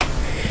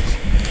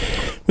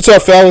What's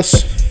up,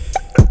 fellas?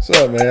 What's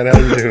up, man? How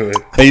you doing?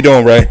 How you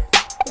doing, Ray?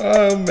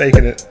 I'm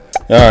making it.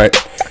 All right.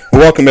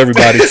 Well, welcome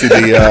everybody to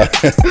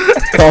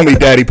the Call Me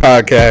Daddy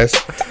podcast.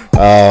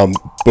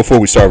 Before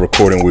we start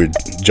recording, we're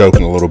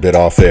joking a little bit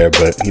off air,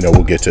 but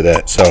we'll get to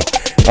that. So,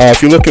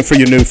 if you're looking for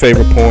your new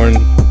favorite porn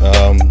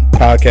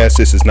podcast,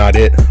 this is not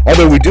it.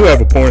 Although we do have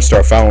a porn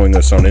star following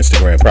us on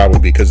Instagram, probably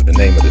because of the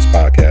name of this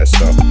podcast.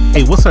 So,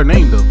 hey, what's her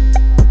name though?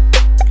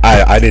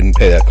 I didn't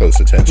pay that close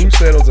attention. Who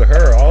said it was a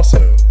her?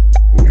 Also,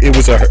 it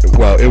was a her.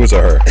 Well, it was a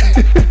her.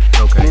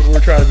 Okay. We're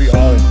trying to be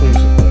all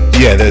inclusive, though.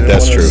 Yeah,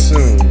 that's true.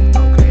 Assume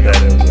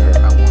that it was a her.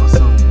 I want to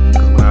assume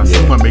because when I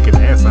assume, I'm making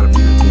an ass out of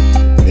you.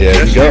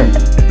 There you go.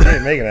 You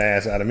ain't making an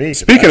ass out of me.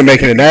 Speaking of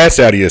making an ass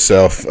out of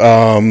yourself,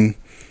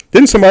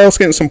 didn't somebody else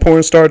get in some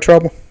porn star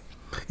trouble?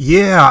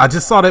 Yeah, I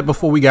just saw that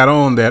before we got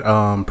on that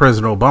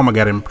President Obama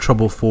got in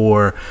trouble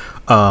for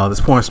this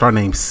porn star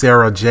named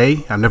Sarah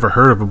J. I've never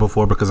heard of her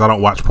before because I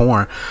don't watch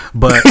porn.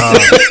 But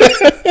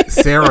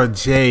Sarah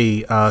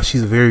J.,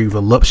 she's a very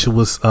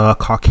voluptuous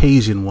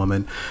Caucasian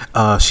woman.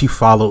 She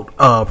followed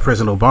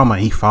President Obama.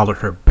 He followed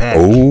her back.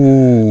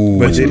 Oh,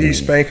 But did he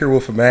spank her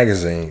with a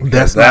magazine?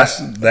 That's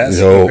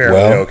apparently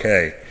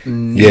okay.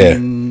 Yeah.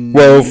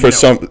 Well,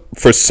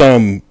 for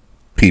some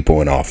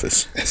people in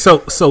office.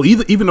 So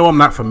even though I'm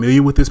not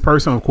familiar with this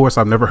person, of course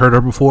I've never heard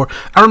her before.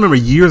 I remember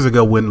years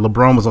ago when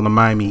LeBron was on the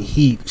Miami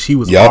Heat, she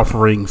was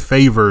offering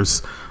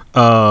favors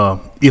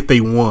if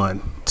they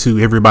won to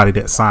everybody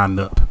that signed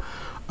up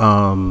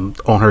on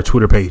her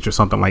Twitter page or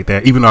something like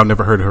that. Even though I've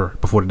never heard of her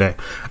before today,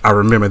 I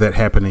remember that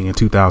happening in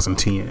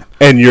 2010.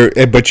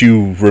 But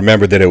you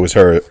remember that it was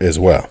her as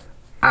well.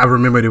 I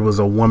remember there was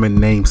a woman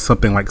named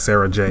something like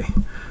Sarah J.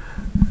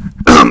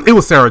 It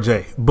was Sarah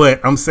J.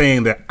 But I'm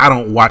saying that I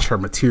don't watch her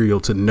material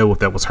to know if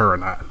that was her or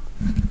not.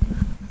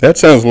 That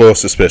sounds a little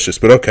suspicious,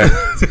 but okay.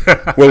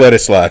 We'll let it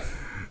slide.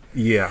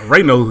 Yeah,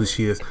 Ray knows who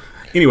she is.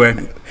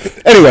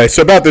 Anyway,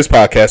 so about this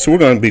podcast, we're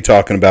going to be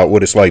talking about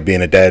what it's like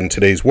being a dad in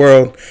today's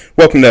world.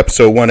 Welcome to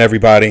episode 1,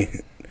 everybody.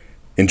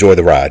 Enjoy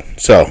the ride.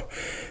 So,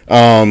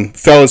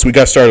 fellas, we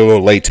got started a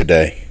little late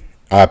today.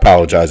 I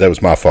apologize. That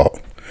was my fault.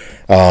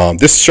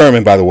 This is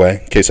Sherman, by the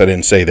way, in case I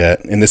didn't say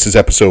that. And this is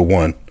episode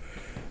 1.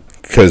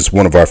 Because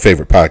one of our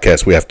favorite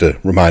podcasts, we have to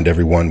remind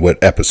everyone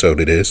what episode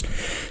it is.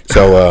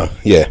 So,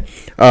 yeah.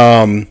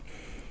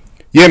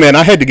 Yeah, man,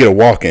 I had to get a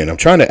walk in. I'm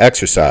trying to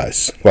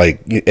exercise,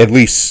 like, at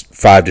least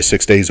 5 to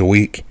 6 days a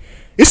week.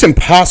 It's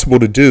impossible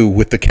to do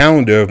with the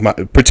calendar of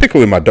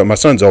particularly my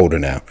son's older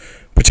now,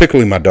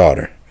 particularly my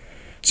daughter.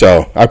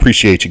 So, I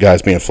appreciate you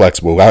guys being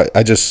flexible.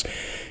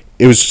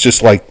 It was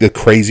just like the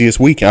craziest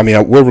week. I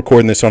mean, we're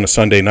recording this on a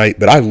Sunday night,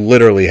 but I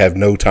literally have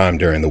no time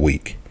during the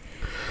week.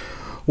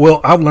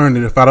 Well, I've learned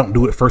that if I don't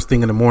do it first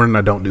thing in the morning,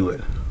 I don't do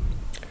it.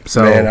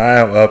 So, man, I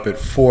am up at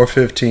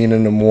 4:15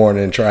 in the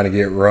morning trying to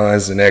get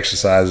runs and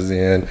exercises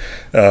in,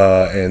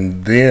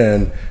 and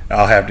then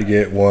I'll have to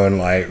get one,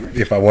 like,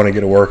 if I want to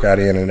get a workout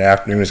in the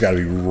afternoon, it's got to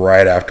be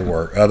right after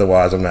work.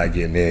 Otherwise, I'm not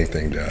getting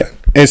anything done.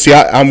 And see,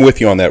 I'm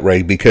with you on that,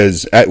 Ray,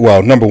 because,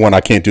 number one,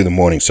 I can't do the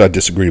morning, so I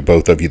disagree with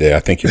both of you there.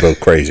 I think you're both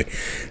crazy.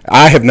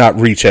 I have not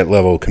reached that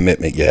level of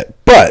commitment yet,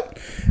 but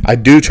I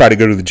do try to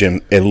go to the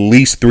gym at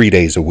least 3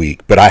 days a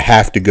week, but I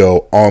have to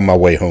go on my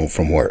way home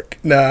from work.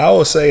 Now, I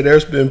will say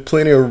there's been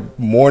plenty of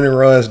morning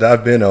runs that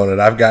I've been on,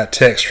 and I've got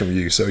texts from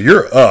you, so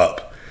you're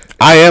up.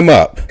 I am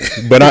up,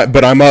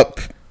 but I'm up.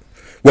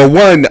 Well,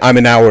 one, I'm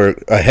an hour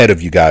ahead of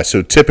you guys,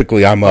 so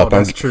typically I'm up.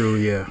 That's true,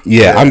 yeah.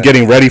 Yeah, I'm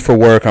getting ready for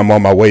work. I'm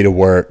on my way to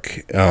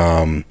work,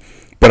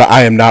 but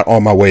I am not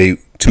on my way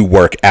to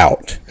work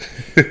out.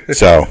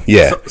 So,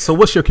 yeah. So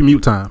what's your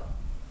commute time?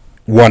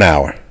 1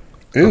 hour.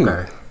 Ooh.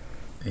 Okay.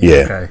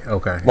 Yeah.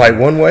 Okay. Like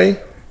one way?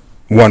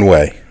 One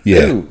way,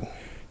 yeah. Ooh.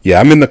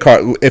 Yeah, I'm in the car.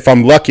 If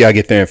I'm lucky, I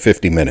get there in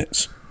 50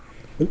 minutes.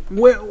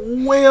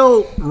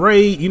 Well,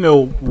 Ray,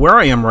 where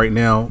I am right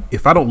now,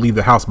 if I don't leave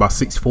the house by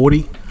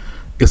 6:40,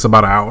 it's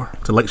about an hour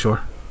to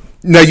Lakeshore.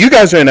 No, you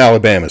guys are in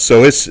Alabama,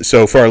 so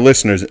for our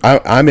listeners,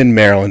 I'm in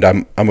Maryland.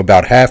 I'm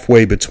about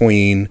halfway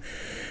between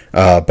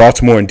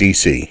Baltimore and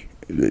DC,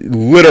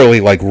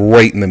 literally like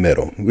right in the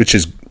middle, which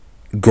is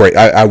great.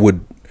 I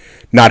would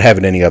not have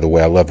it any other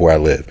way. I love where I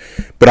live,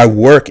 but I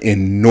work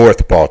in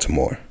North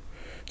Baltimore,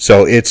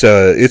 so it's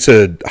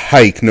a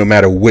hike no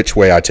matter which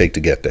way I take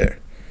to get there.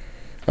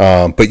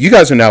 But you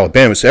guys are in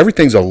Alabama, so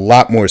everything's a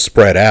lot more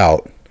spread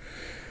out.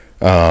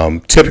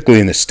 Typically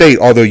in the state,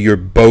 although you're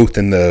both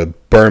in the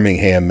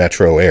Birmingham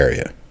metro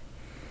area.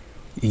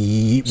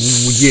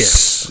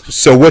 Yes.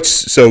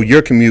 So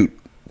your commute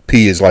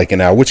P is like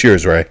an hour. What's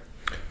yours, Ray?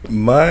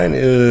 Mine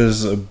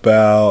is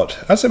about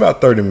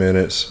 30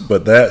 minutes,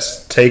 but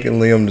that's taking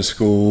Liam to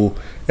school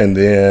and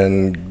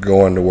then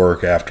going to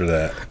work after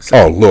that.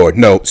 Oh, Lord.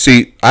 No.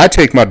 See, I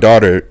take my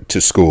daughter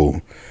to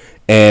school,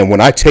 and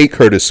when I take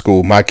her to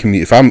school, my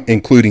commute, if I'm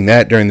including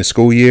that during the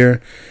school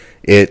year,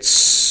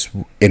 it's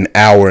an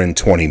hour and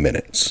 20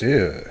 minutes.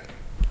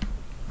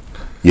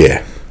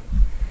 Yeah.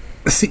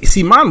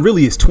 See, mine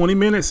really is 20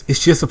 minutes.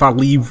 It's just if I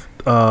leave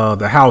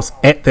the house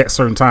at that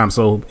certain time.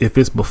 So if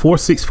it's before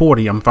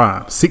 6:40, I'm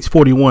fine.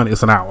 6:41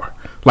 is an hour.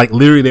 Like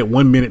literally, that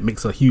 1 minute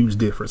makes a huge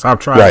difference. I've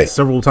tried Right. it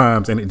several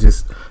times, and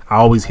I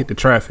always hit the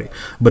traffic.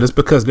 But it's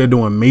because they're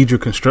doing major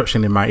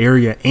construction in my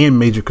area and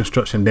major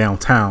construction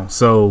downtown.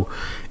 So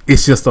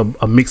it's just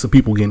a mix of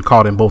people getting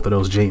caught in both of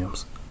those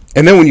jams.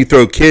 And then when you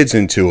throw kids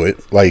into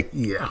it, like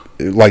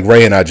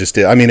Ray and I just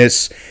did, I mean,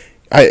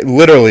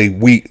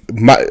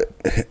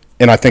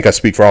 and I think I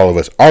speak for all of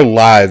us, our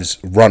lives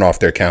run off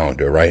their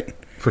calendar, right?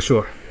 For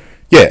sure.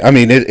 Yeah, I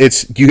mean,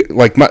 it's you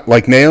like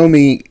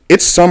Naomi.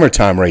 It's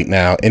summertime right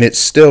now, and it's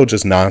still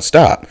just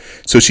nonstop.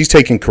 So she's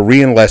taking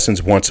Korean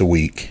lessons once a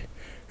week.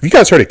 Have you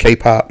guys heard of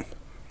K-pop?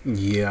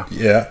 Yeah.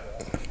 Yeah.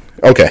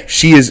 Okay,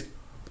 she is.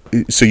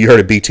 So you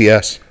heard of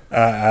BTS?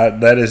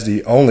 That is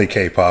the only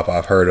K-pop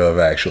I've heard of,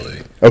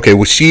 actually. Okay,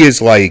 well, she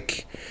is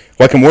like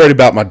I'm worried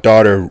about my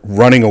daughter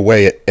running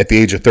away at the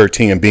age of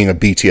 13 and being a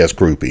BTS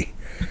groupie.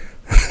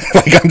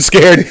 Like, I'm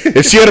scared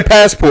if she had a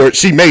passport,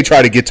 she may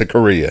try to get to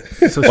Korea.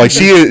 So Like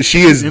she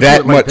is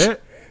that like much.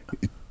 that?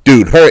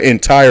 Dude, her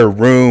entire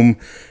room,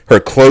 her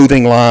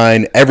clothing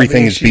line,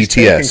 everything is she's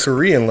BTS. taking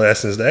Korean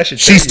lessons. That should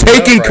She's tell you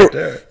taking, enough right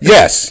there.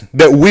 yes,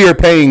 that we are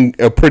paying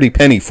a pretty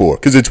penny for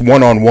because it's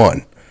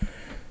one-on-one.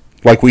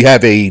 Like, we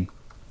have a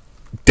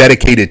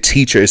dedicated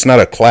teacher. It's not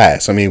a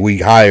class. I mean, we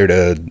hired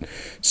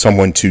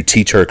someone to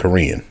teach her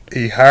Korean.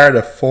 He hired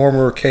a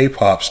former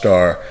K-pop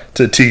star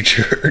to teach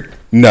her.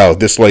 No,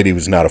 this lady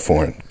was not a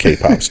foreign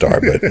K-pop star,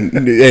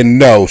 and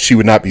no, she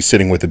would not be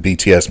sitting with a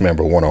BTS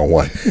member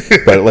one-on-one.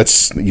 But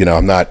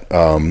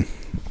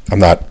I'm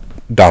not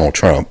Donald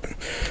Trump.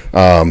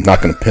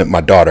 Not going to pimp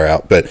my daughter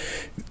out. But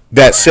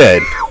that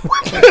said,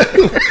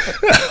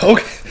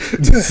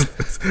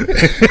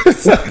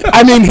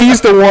 I mean, he's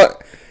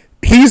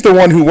the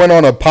one who went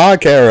on a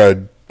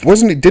podcast.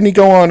 Didn't he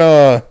go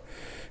on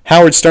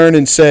Howard Stern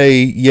and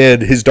say, yeah,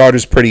 his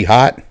daughter's pretty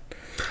hot?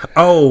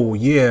 Oh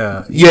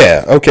yeah.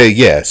 Yeah. Okay.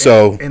 Yeah.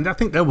 So, and I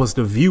think that was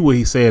the View where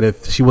he said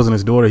if she wasn't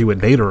his daughter, he would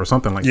date her or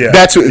something like that.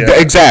 that's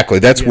exactly.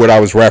 That's what I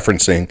was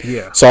referencing.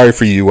 Yeah. Sorry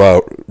for you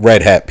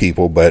red hat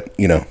people, but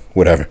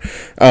whatever.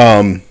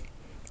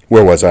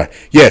 Where was I?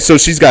 Yeah. So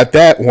she's got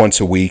that once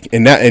a week,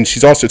 and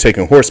she's also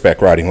taking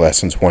horseback riding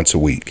lessons once a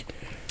week.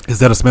 Is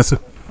that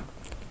expensive?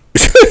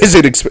 Is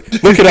it?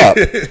 Look it up.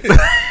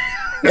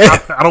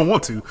 I don't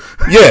want to.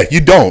 Yeah,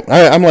 you don't.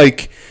 I'm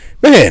like,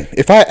 man,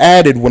 if I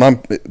added when I'm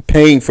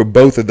paying for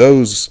both of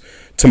those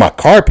to my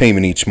car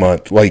payment each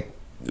month, like,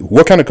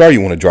 what kind of car you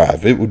want to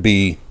drive? It would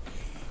be,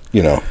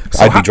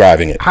 I'd be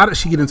driving it. How did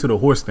she get into the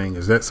horse thing?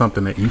 Is that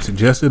something that you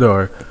suggested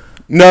or?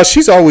 No,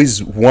 she's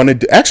always wanted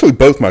to, actually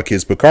both my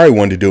kids, Bakari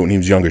wanted to do it when he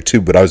was younger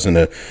too, but I was in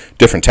a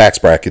different tax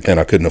bracket then,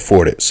 I couldn't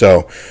afford it.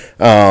 So,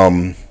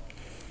 my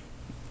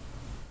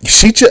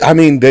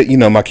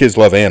kids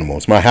love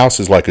animals. My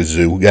house is like a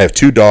zoo. We have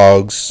 2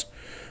 dogs,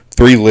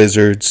 3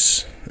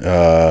 lizards,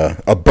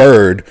 a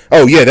bird.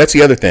 Oh yeah, that's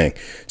the other thing.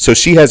 So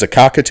she has a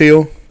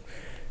cockatiel,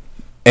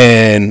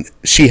 and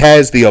she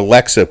has the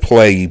Alexa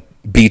play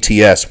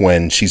BTS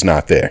when she's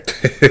not there.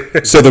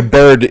 So the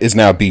bird is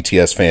now a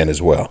BTS fan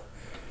as well.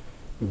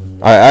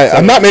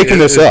 I'm not making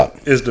this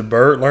up. Is the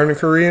bird learning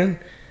Korean?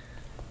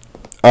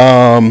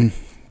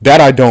 That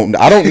I don't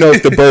know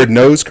if the bird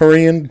knows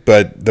Korean,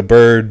 but the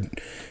bird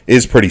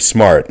is pretty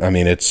smart. I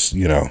mean, it's,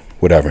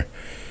 whatever.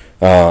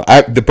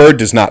 The bird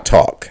does not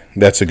talk.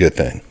 That's a good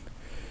thing.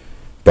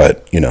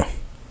 But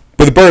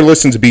the bird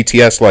listens to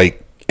BTS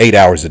like 8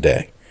 hours a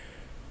day.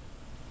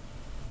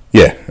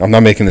 Yeah, I'm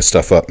not making this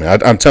stuff up,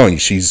 man. I'm telling you,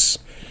 she's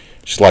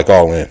like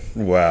all in.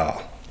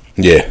 Wow.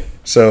 Yeah.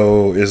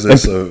 So is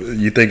this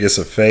you think it's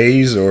a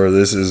phase, or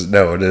this is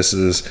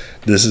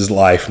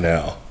life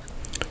now?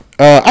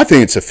 I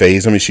think it's a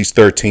phase. I mean, she's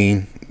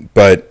 13,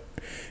 but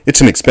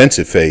it's an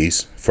expensive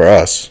phase for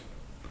us.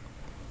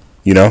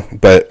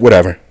 But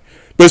whatever.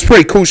 But it's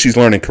pretty cool she's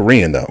learning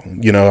Korean, though.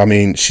 I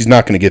mean, she's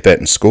not going to get that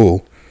in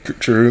school.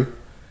 True.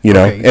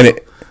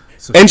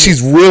 And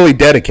she's really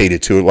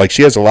dedicated to it. Like,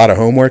 she has a lot of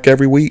homework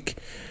every week.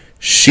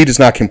 She does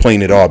not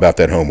complain at all about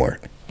that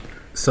homework.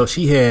 So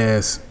she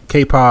has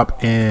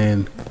K-pop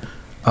and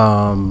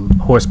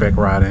horseback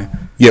riding.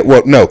 Yeah,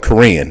 well, no,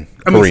 Korean.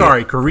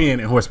 Korean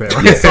and horseback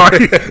riding.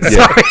 Sorry.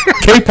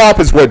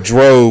 K-pop is what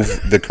drove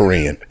the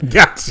Korean.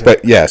 Gotcha.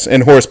 But yes,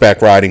 and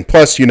horseback riding.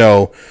 Plus,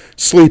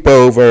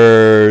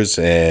 sleepovers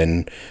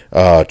and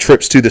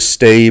trips to the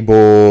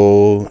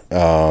stable.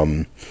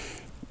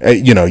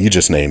 You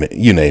just name it.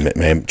 You name it,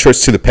 man.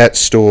 Trips to the pet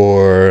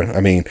store. I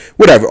mean,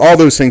 whatever. All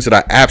those things that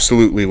I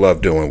absolutely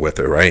love doing with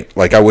her, right?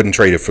 Like, I wouldn't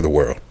trade it for the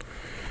world.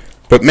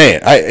 But, man,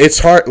 it's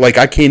hard. Like,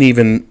 I can't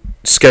even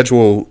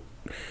schedule.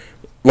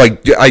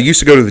 Like, I used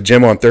to go to the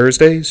gym on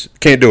Thursdays.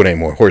 Can't do it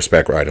anymore.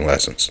 Horseback riding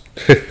lessons.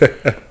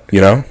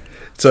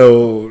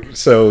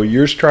 So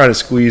you're trying to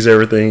squeeze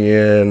everything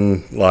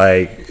in,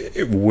 like,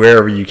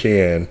 wherever you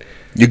can.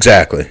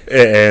 Exactly.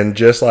 And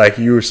just like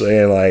you were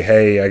saying, like,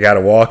 hey, I got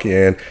to walk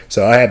in.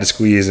 So I had to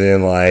squeeze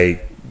in,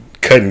 like,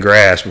 cutting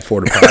grass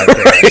before the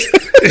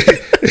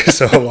podcast.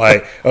 So I'm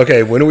like,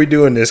 okay, when are we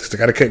doing this? Because I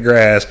got to cut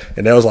grass.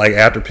 And that was like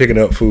after picking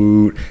up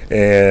food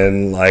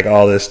and like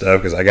all this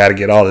stuff, because I got to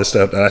get all this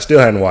stuff. And I still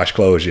hadn't washed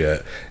clothes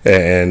yet.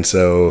 And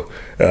so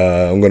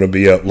I'm going to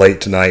be up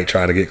late tonight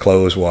trying to get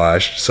clothes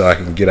washed so I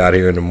can get out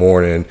here in the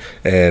morning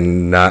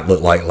and not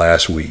look like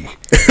last week.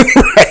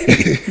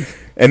 Right.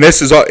 And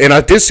this is all. And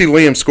I did see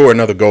Liam score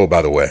another goal,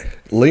 by the way.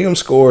 Liam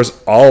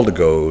scores all the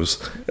goals.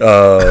 By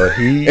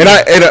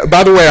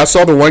the way, I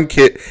saw the one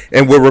kid,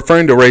 and we're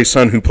referring to Ray's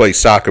son who plays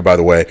soccer, by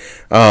the way.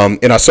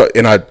 And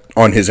I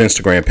on his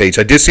Instagram page,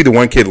 I did see the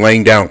one kid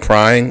laying down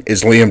crying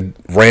as Liam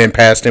ran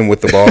past him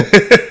with the ball.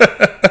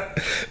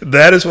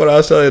 That is what I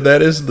was telling you.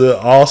 That is the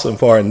awesome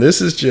part. And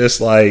this is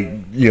just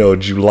like,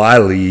 July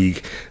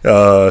league.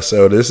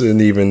 So this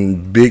isn't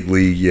even big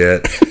league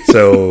yet.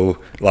 So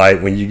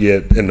like when you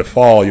get in the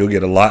fall, you'll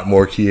get a lot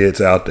more kids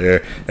out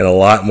there and a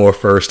lot more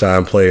first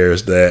time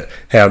players that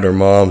have their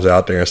moms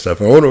out there and stuff.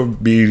 And I want to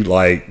be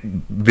like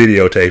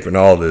videotaping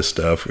all this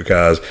stuff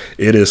because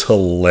it is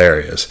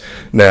hilarious.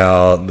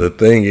 Now, the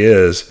thing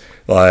is,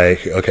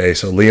 like, okay,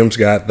 so Liam's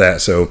got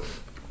that. So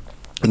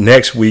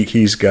next week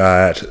he's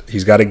got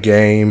a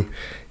game.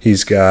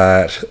 He's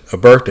got a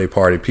birthday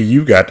party.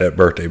 PU got that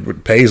birthday.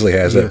 Paisley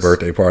has that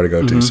birthday party to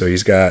go to. So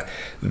he's got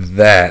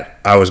that.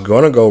 I was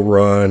going to go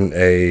run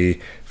a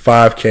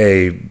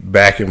 5K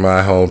back in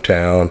my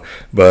hometown,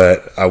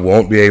 but I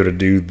won't be able to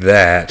do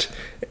that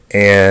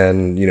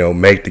and,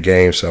 make the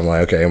game. So I'm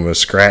like, okay, I'm going to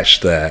scratch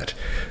that.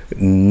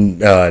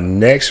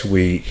 Next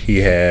week he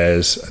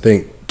has, I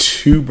think,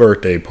 2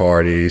 birthday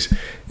parties,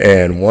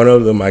 and one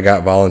of them I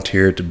got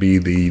volunteered to be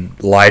the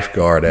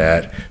lifeguard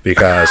at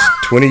because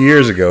 20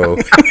 years ago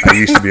I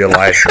used to be a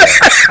lifeguard.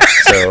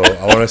 So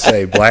I want to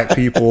say, black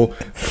people,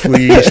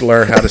 please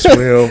learn how to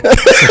swim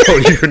so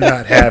you're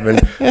not having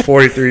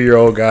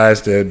 43-year-old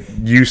guys that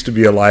used to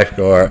be a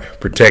lifeguard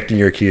protecting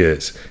your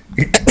kids.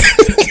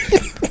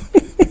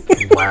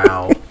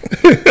 Wow.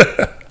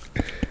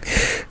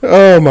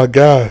 Oh my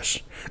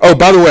gosh. Oh,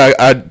 by the way,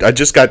 I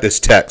just got this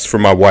text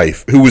from my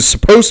wife, who was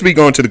supposed to be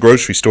going to the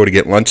grocery store to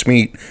get lunch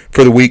meat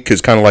for the week,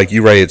 because kind of like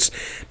you, Ray, it's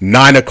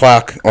 9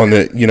 o'clock on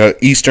the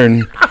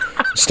Eastern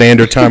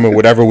Standard Time or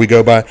whatever we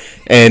go by,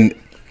 and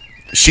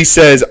she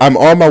says, I'm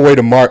on my way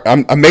to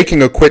I'm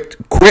making a quick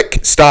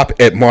stop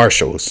at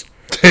Marshall's.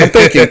 I'm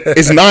thinking,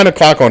 it's 9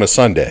 o'clock on a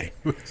Sunday.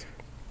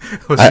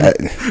 Well,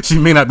 she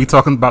may not be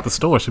talking about the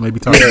store. She may be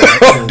talking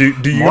about do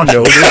you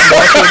know this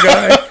Marshall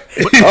guy?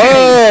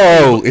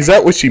 Oh, is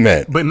that what she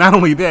meant? But not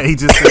only that, he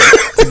just said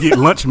to get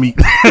lunch meat.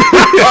 That's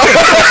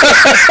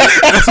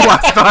why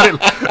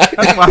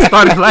I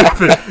started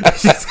laughing.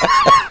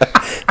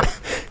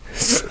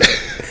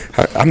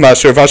 I'm not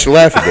sure if I should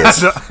laugh at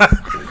this.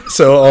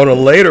 So on a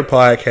later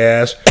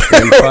podcast,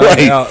 when we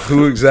find out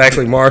who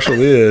exactly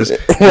Marshall is,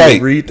 we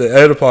read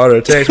the other part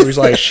of the text where he's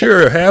like,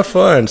 sure, have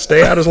fun.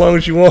 Stay out as long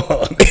as you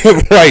want.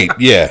 Right,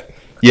 yeah.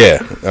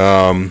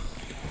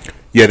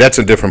 Yeah, that's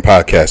a different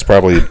podcast,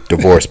 probably a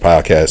divorce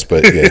podcast,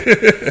 but yeah.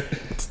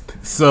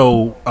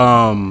 So,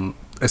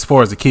 as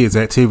far as the kids'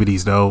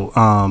 activities, though,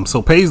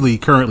 so Paisley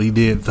currently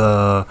did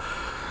the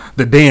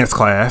dance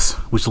class,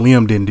 which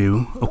Liam didn't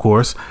do, of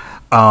course.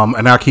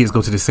 And our kids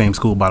go to the same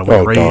school, by the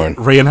way.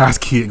 Ray and I's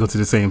kids go to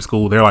the same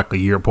school. They're like a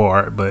year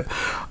apart, but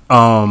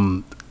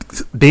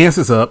dance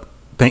is up,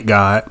 thank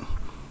God.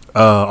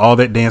 All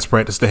that dance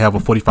practice to have a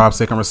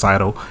 45-second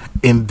recital,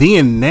 and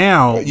then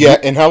now,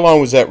 and how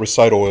long was that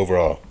recital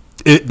overall?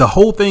 The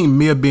whole thing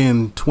may have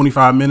been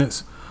 25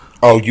 minutes.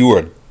 Oh, you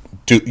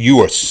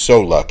are so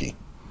lucky.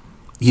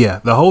 Yeah,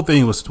 the whole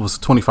thing was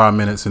 25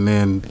 minutes, and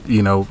then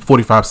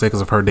 45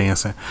 seconds of her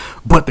dancing.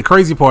 But the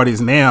crazy part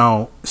is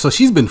now, so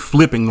she's been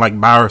flipping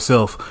like by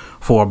herself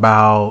for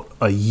about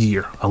a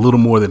year, a little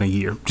more than a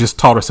year. Just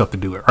taught herself to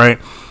do it, right?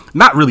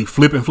 Not really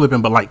flipping,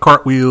 but like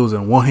cartwheels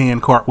and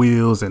one-hand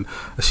cartwheels, and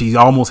she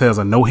almost has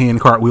a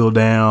no-hand cartwheel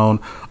down.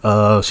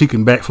 She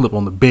can backflip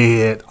on the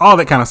bed, all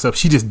that kind of stuff.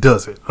 She just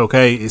does it,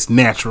 okay? It's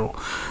natural.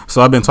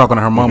 So I've been talking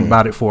to her mom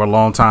about it for a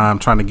long time,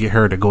 trying to get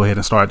her to go ahead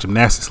and start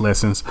gymnastics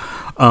lessons.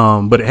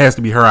 But it has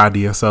to be her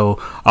idea.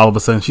 So all of a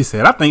sudden she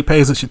said, I think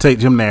Paisley should take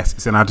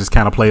gymnastics. And I just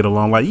kind of played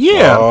along like,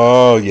 yeah.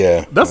 Oh,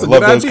 yeah. That's a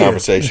good idea. Those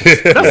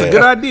conversations. That's a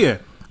good idea.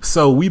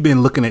 So we've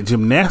been looking at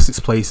gymnastics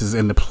places,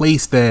 and the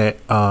place that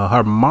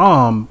her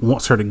mom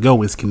wants her to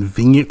go is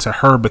convenient to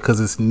her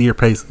because it's near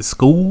Paisley's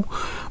school.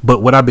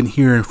 But what I've been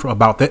hearing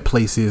about that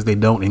place is they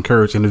don't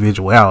encourage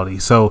individuality.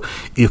 So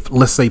if,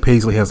 let's say,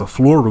 Paisley has a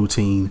floor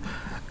routine,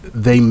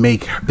 they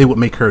would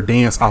make her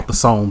dance off the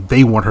song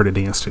they want her to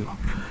dance to,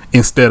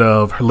 instead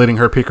of letting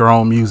her pick her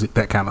own music,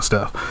 that kind of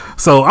stuff.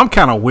 So I'm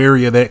kind of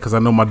wary of that because I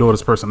know my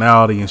daughter's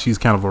personality, and she's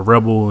kind of a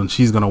rebel, and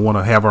she's going to want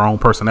to have her own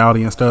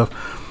personality and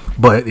stuff.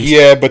 But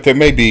but there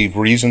may be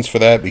reasons for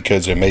that,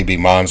 because there may be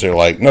moms that are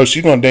like, no,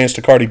 she's going to dance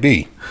to Cardi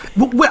B.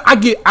 Well,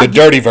 The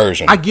dirty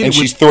version. I get and it.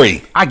 She's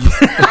 3. I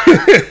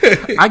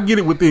get, I get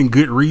it within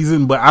good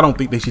reason, but I don't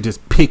think they should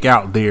just pick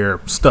out their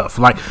stuff.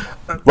 Like,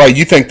 Right.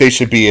 You think they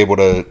should be able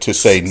to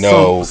say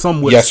no,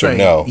 some would yes say or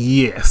no.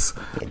 yes.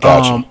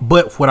 Gotcha.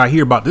 But what I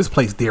hear about this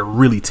place, they're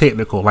really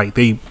technical. Like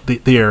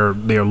they're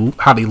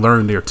how they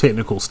learn their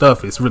technical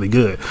stuff is really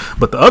good.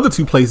 But the other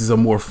 2 places are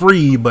more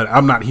free. But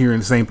I'm not hearing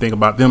the same thing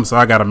about them, so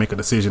I got to make a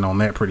decision on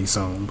that pretty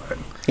soon. But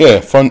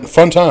Yeah,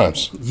 fun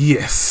times.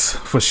 yes,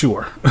 for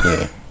sure.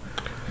 Yeah.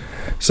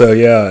 So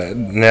yeah,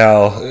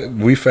 now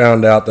we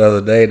found out the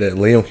other day that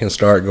Liam can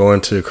start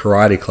going to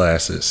karate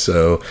classes.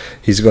 So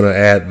he's going to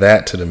add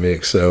that to the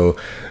mix. So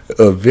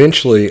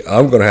eventually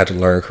I'm going to have to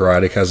learn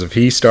karate because if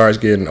he starts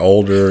getting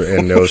older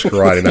and knows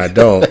karate and I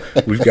don't,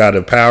 we've got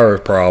a power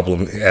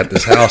problem at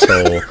this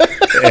household.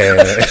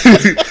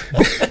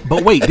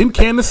 But wait, didn't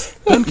Candace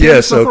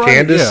Yeah, so know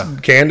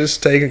karate? Candace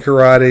taking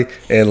karate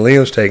and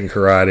Liam's taking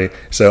karate.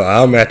 So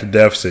I'm at the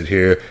deficit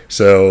here.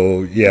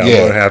 So I'm Yeah.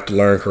 going to have to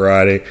learn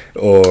karate,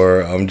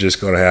 or I'm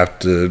just going to have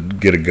to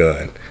get a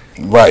gun.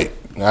 Right.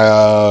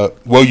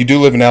 Well, you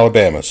do live in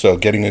Alabama, so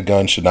getting a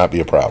gun should not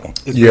be a problem.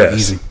 It's Yes. very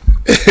easy.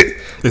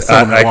 It's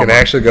selling I at can Walmart.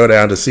 actually go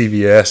down to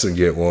CVS and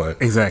get one.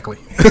 Exactly.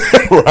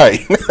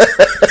 Right.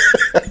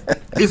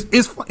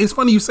 It's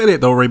funny you say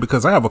that though, Ray,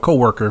 because I have a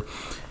coworker.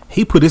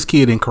 He put his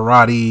kid in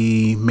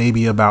karate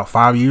maybe about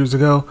 5 years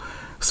ago.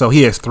 So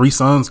he has 3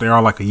 sons. They're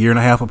all like a year and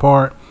a half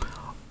apart.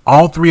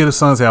 All 3 of the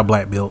sons have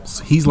black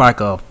belts. He's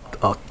like a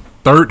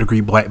 3rd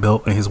degree black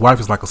belt, and his wife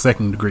is like a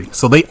 2nd degree.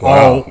 So they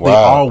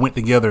all went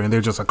together, and they're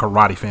just a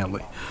karate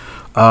family.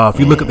 If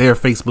you look at their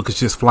Facebook, it's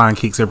just flying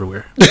kicks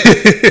everywhere.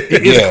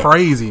 It's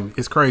crazy.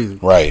 It's crazy.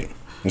 Right.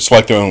 It's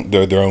like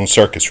their own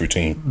circus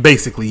routine.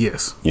 Basically,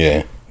 yes.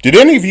 Yeah. Did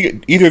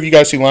either of you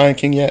guys see Lion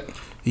King yet?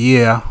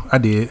 Yeah, I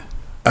did.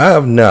 I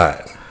have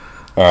not.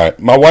 All right.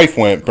 My wife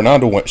went.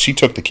 Bernardo went. She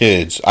took the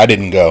kids. I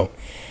didn't go.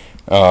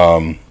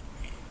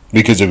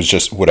 Because it was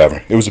just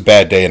whatever. It was a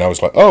bad day, and I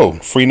was like, oh,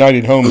 free night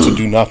at home to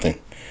do nothing.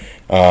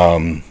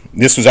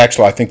 This was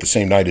actually, I think, the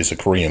same night as a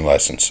Korean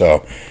lesson.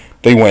 So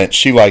they went.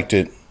 She liked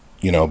it,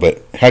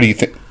 but how do you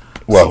think?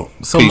 Well,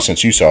 Pete,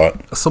 since you saw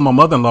it. So my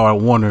mother-in-law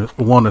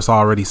warned us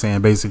already,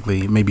 saying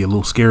basically maybe a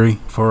little scary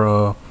for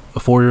a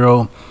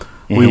 4-year-old.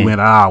 We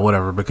went,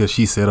 whatever, because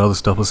she said other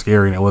stuff was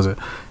scary and it wasn't.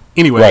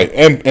 Anyway. Right,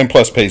 and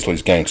plus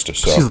Paisley's gangster,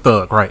 so. She's a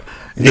thug, right.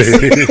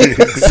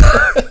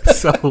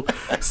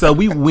 So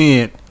we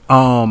went.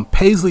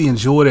 Paisley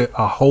enjoyed it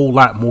a whole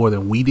lot more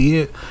than we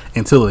did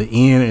until the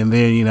end, and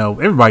then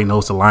everybody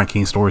knows the Lion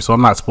King story, so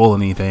I'm not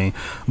spoiling anything.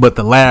 But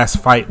the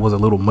last fight was a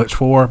little much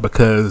for her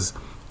because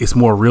it's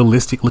more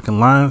realistic looking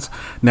lions.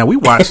 Now we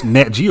watch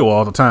Nat Geo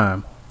all the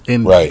time,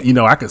 and right.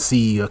 I could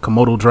see a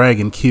Komodo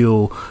dragon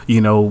kill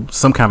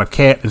some kind of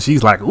cat, and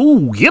she's like,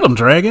 "Ooh, get him,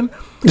 dragon!"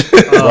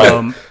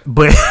 Right.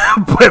 But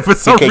for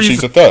some because reason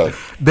she's a thug.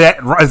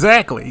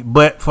 Exactly.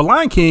 But for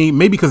Lion King,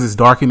 maybe because it's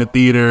dark in the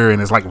theater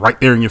and it's like right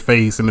there in your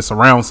face and the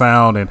surround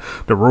sound and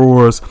the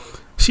roars,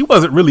 she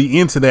wasn't really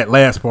into that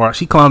last part.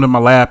 She climbed in my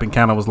lap and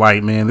kind of was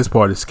like, man, this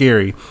part is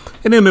scary.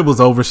 And then it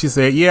was over. She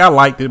said, yeah, I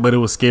liked it, but it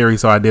was scary,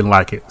 so I didn't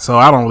like it. So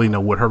I don't really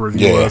know what her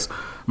review was.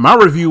 My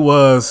review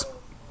was,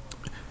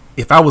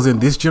 if I was in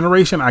this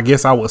generation, I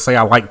guess I would say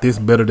I like this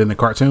better than the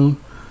cartoon.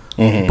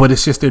 Mm-hmm. But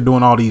it's just they're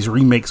doing all these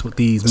remakes with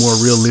these more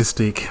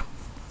realistic.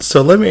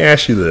 So let me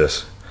ask you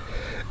this.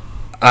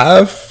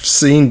 I've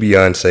seen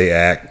Beyonce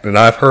act, and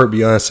I've heard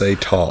Beyonce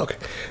talk.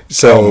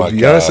 So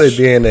Beyonce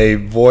being a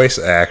voice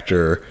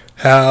actor,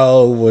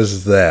 how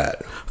was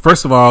that?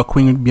 First of all,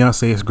 Queen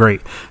Beyonce is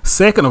great.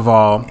 Second of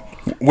all...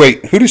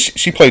 Wait, who does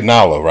she played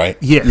Nala, right?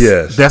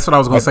 Yes. That's what I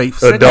was going to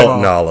say.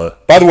 Adult Nala.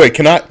 By the way,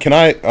 can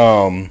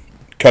I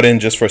cut in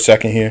just for a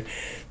second here?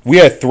 We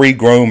had 3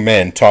 grown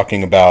men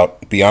talking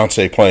about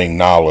Beyonce playing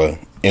Nala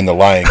in the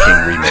Lion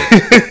King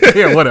remake.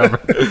 Yeah, whatever.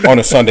 On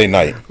a Sunday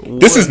night.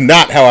 This is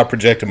not how I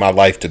projected my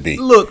life to be.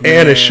 Look,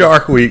 man. And it's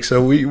Shark Week,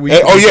 so we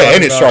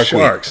and it's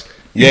Sharks. Week.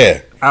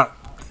 Yeah.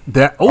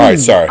 All right,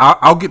 sorry.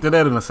 I'll get to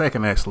that in a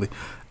second, actually.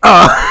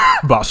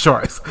 About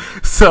sharks.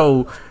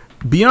 So,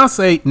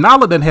 Beyonce,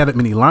 Nala doesn't have that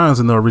many lines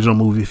in the original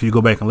movie if you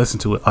go back and listen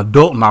to it.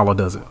 Adult Nala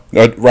doesn't.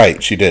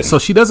 Right, she did. So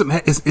she doesn't,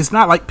 it's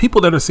not like people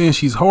that are saying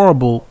she's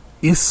horrible.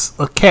 It's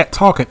a cat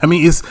talking. I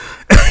mean,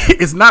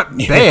 it's not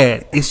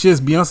bad. It's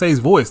just Beyonce's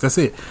voice. That's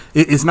it.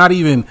 It's not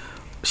even.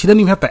 She doesn't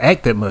even have to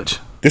act that much.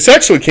 This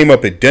actually came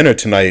up at dinner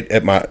tonight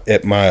at my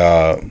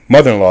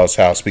mother-in-law's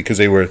house because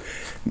they were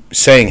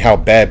saying how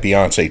bad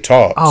Beyonce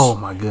talks. Oh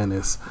my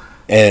goodness!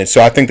 And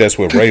so I think that's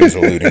what Ray was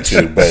alluding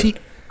to. But she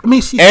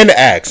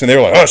acts, and they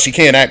were like, "Oh, she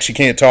can't act. She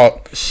can't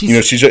talk. She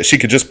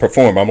could just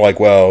perform." I'm like,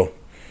 well,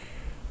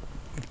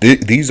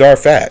 these are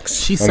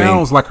facts. She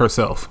sounds like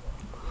herself.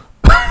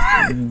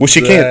 Well,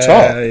 she can't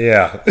talk.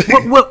 Yeah.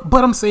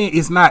 But I'm saying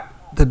it's not.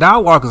 The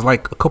dialogue is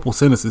like a couple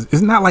sentences.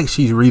 It's not like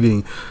she's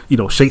reading,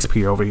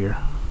 Shakespeare over here.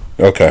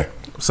 Okay.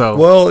 So.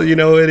 Well,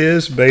 it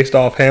is based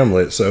off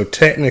Hamlet, so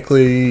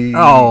technically.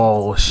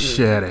 Oh,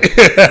 shit it.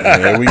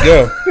 There we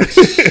go.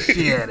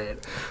 Shit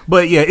it.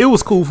 But yeah, it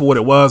was cool for what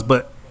it was.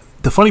 But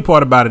the funny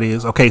part about it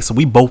is, okay, so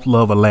we both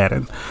love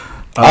Aladdin.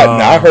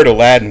 I heard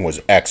Aladdin was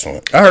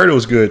excellent. I heard it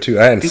was good too.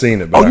 I hadn't seen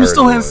it. But Oh, I you heard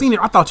still it haven't was. seen it?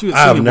 I thought you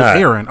had seen it with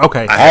Aaron.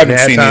 Okay. I haven't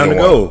haven't seen had time to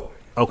either go.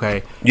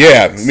 Okay.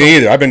 Yeah, me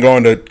either. I've been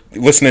going to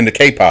listening to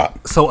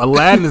K-pop. So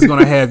Aladdin is going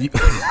to have you.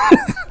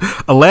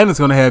 Aladdin is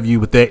going to have you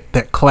with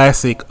that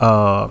classic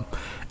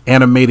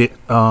animated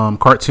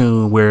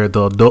cartoon where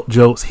the adult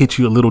jokes hit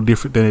you a little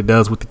different than it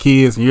does with the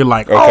kids, and you're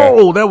like, Okay.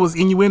 "Oh, that was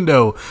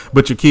innuendo,"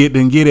 but your kid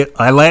didn't get it.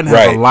 Aladdin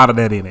has Right. a lot of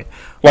that in it.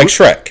 Like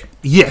Shrek.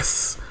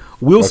 Yes,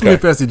 Will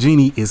Smith as the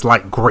genie is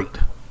like great.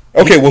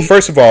 Okay, well,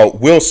 first of all,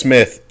 Will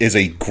Smith is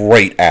a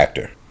great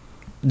actor.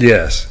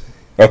 Yes.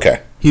 Okay.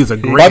 He's a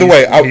great. By the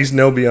way, He's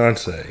no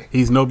Beyonce.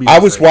 he's no. I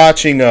was Beyonce.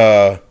 watching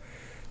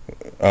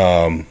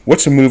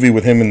what's the movie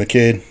with him and the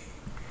kid?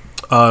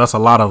 That's a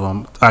lot of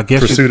them. I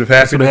guess Pursuit of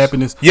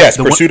Happiness? Yes,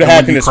 The Pursuit of the one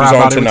you Happiness cry was on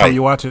about every time tonight.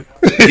 You watch it.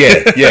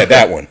 Yeah,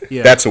 that one.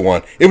 Yeah. That's the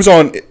one. It was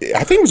on.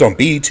 I think it was on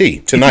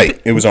BET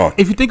tonight. It was on.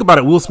 If you think about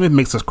it, Will Smith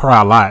makes us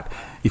cry a lot.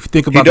 If you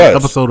think about the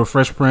does. episode of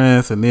Fresh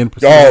Prince and then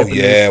Pursuit of Oh Happiness,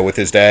 yeah, with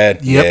his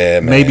dad. yep, Yeah,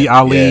 man. maybe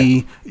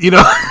Ali. You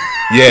know,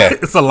 Yeah,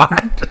 it's a lot.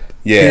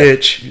 yeah.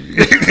 Bitch.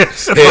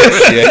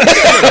 Yeah.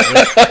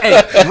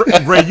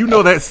 Hey, Ray, you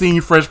know that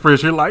scene Fresh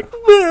Prince? You're like,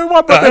 man,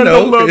 why my I dad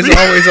know. don't love It's me?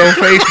 always on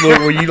Facebook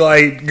where you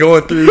like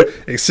going through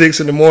at 6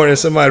 a.m.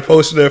 somebody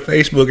posted their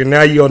Facebook and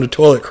now you on the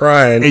toilet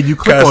crying. And you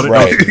click on it,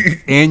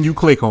 Right. and you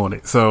click on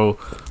it. So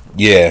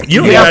Yeah. You don't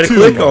You even have have to to.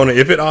 click on it.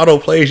 If it auto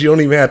plays, you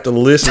don't even have to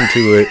listen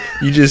to it.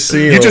 You just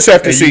see him. You just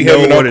have to and see you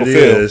him know and what Uncle it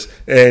Phil. is,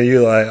 and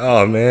you're like,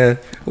 oh man,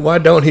 why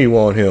don't he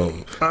want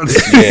him?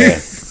 Yeah.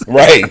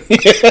 Right.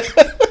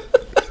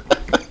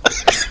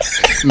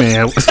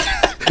 man,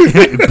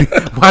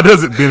 why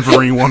doesn't Ben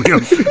Vereen want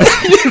him?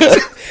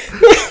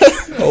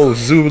 Oh,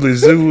 Zoobly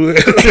Zoo.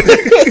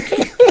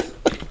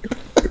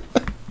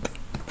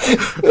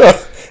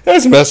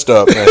 That's messed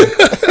up, man.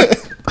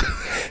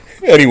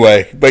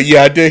 Anyway, but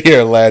yeah, I did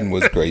hear Aladdin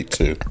was great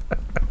too.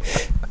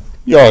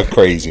 Y'all are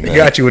crazy, man.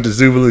 Got you with the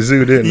Zoobly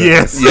Zoo, didn't it?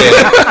 Yes.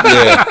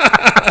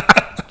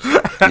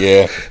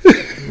 Yeah.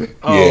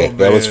 Yeah,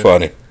 that was man.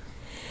 funny.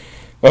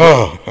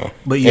 Oh,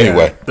 But yeah,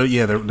 Anyway.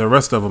 the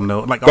rest of them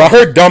though, like but I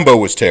heard Dumbo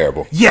was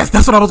terrible. yes,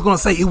 that's what I was gonna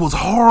say. It was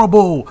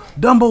horrible.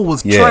 Dumbo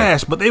was Yeah.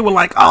 trash, but they were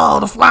like, "Oh,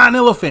 the flying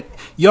elephant."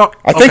 Y'all,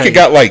 I think okay, it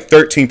got like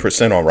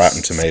 13% on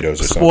Rotten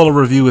Tomatoes or something. spoiler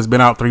review has been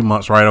out 3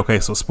 months, right? Okay,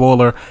 so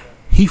spoiler,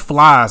 he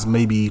flies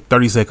maybe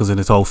 30 seconds in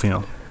this whole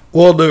film.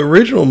 Well, the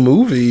original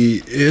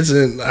movie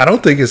isn't. I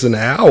don't think it's an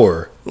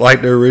hour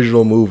like the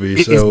original movie.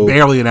 It's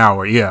barely an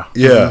hour. Yeah,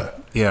 Yeah.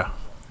 yeah.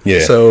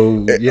 Yeah.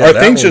 So, yeah, are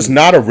that things one- just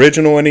not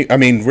original? I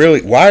mean,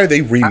 really, why are they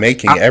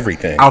remaking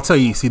everything? I'll tell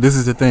you. See, this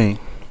is the thing.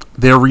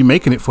 They're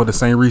remaking it for the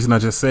same reason I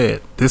just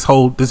said. This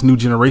new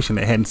generation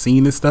that hadn't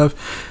seen this stuff,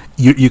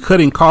 you're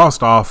cutting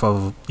cost off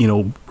of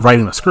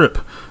writing a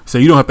script, so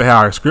you don't have to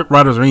hire script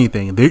writers or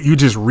anything. You're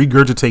just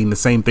regurgitating the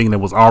same thing that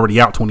was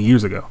already out 20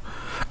 years ago.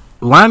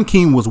 Lion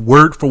King was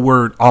word for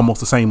word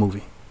almost the same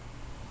movie.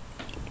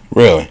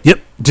 Really? Yep,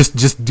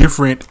 just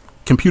different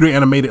computer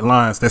animated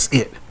lines. That's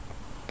it.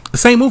 The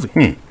same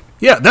movie.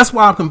 Yeah, that's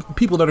why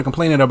people that are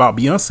complaining about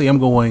Beyonce, I'm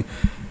going,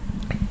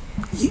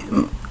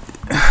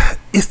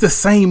 it's the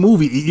same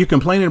movie. You're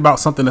complaining about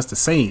something that's the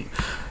same.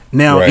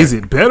 Now, Right. is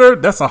it better?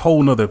 That's a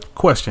whole nother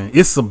question.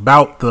 It's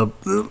about the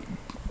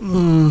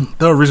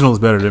original is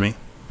better to me.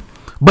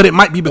 But it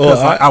might be because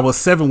Well, I was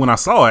 7 when I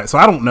saw it, so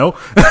I don't know.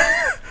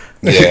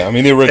 Yeah, I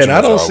mean, the original. And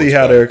I don't see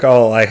how they're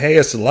calling like, hey,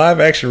 it's a live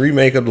action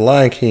remake of The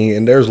Lion King,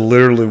 and there's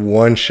literally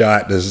one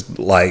shot that's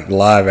like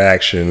live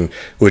action,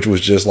 which was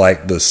just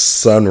like the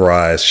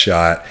sunrise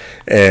shot,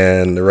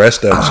 and the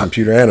rest of it's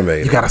computer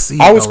animated. You gotta see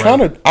it. I was though,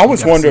 right? I was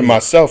You gotta wondering see it.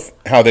 myself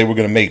how they were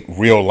going to make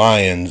real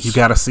lions, You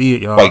gotta see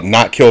it, y'all. like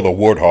not kill the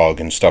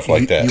warthog and stuff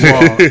like that.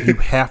 You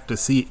have to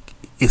see it.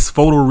 It's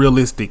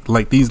photorealistic.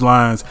 Like these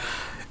lines,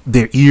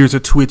 their ears are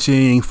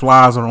twitching,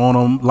 flies are on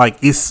them. Like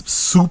it's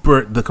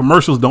super. The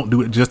commercials don't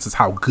do it justice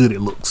how good it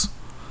looks.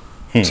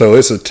 So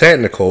it's a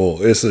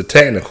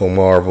technical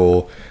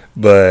marvel,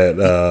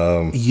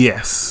 but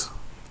Yes.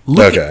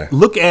 Look Okay.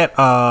 Look at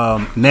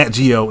Nat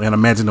Geo and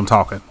imagine them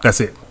talking. That's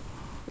it.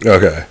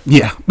 okay.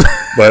 Yeah.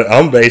 But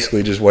I'm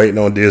basically just waiting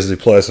on Disney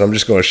Plus. I'm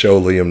just going to show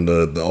Liam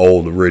the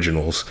old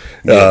originals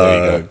Yeah, there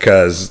you go.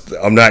 because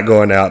I'm not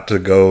going out to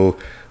go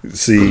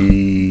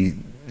see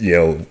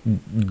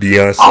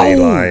Beyonce Oh.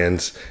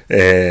 Lions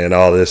and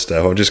all this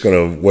stuff. I'm just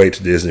going to wait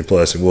to Disney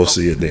Plus and we'll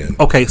see it then.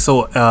 Okay,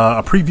 so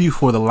a preview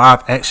for the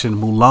live action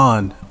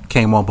Mulan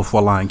came on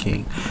before Lion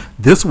King.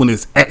 This one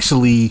is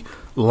actually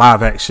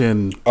live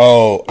action.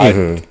 Oh,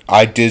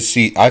 I did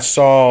see. I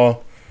saw.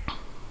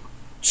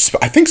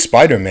 I think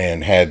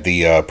Spider-Man had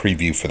the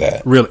preview for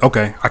that. Really?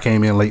 Okay, I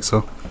came in late,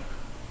 so.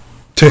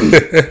 I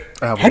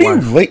have a How do you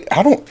wife. late?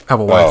 I don't Have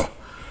a wife.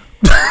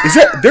 Is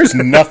there? There's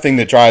nothing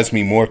that drives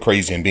me more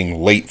crazy than being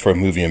late for a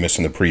movie and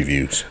missing the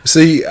previews.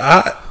 See,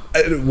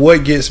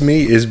 what gets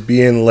me is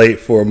being late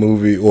for a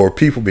movie or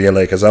people being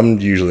late because I'm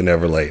usually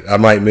never late. I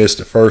might miss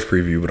the first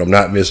preview, but I'm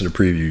not missing the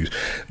previews.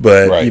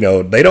 But Right.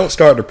 they don't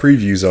start the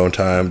previews on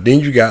time. Then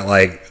you got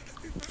like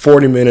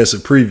 40 minutes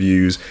of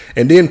previews,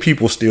 and then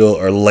people still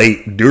are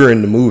late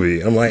during the movie.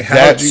 I'm like,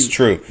 that's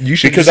true. You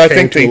should because just I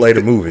think to a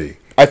later movie.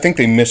 I think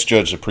they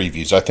misjudge the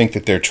previews. I think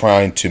that they're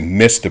trying to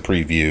miss the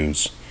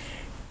previews,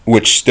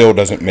 which still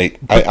doesn't make.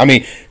 I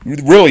mean,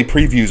 really,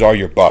 previews are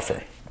your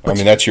buffer. I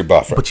mean, that's your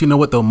buffer. But you know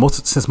what though?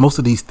 Since most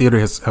of these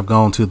theaters have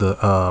gone to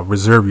the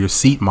reserve your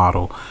seat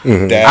model,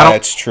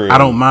 That's true. I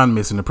don't mind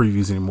missing the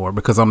previews anymore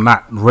because I'm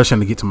not rushing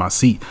to get to my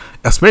seat.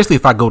 Especially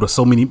if I go to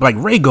so many, like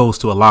Ray goes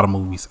to a lot of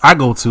movies. I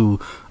go to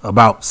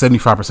about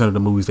 75% of the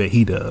movies that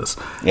he does,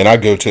 and I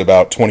go to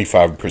about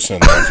 25%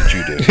 of the ones that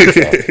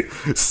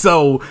you do.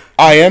 So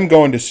I am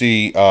going to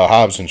see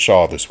Hobbs and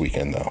Shaw this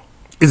weekend, though.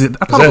 Is it?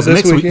 I thought it was this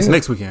next week. weekend? It's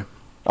next weekend.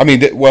 I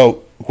mean,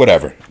 well,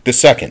 whatever. The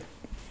second.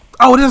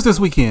 Oh, it is this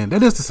weekend.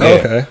 That is the same.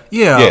 Okay.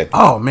 Yeah. Yeah.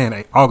 Oh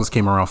man, August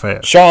came around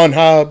fast. Shaw and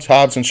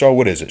Hobbs and Shaw.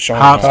 What is it? Shaw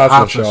and Hobbs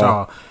Hobbs and and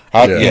Shaw.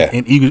 Yeah.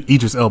 And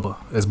Idris Elba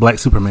as Black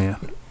Superman.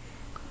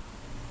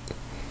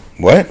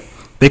 What?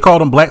 They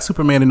called him Black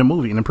Superman in the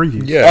movie in the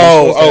preview. Yeah.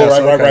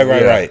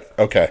 Right.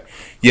 Okay.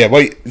 Yeah,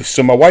 wait.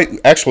 So my wife,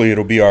 actually,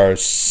 it'll be our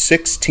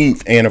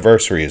 16th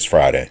anniversary is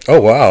Friday.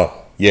 Oh wow.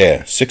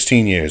 Yeah,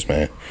 16 years,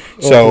 man.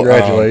 Well, So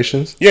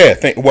congratulations. Yeah,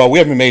 well, we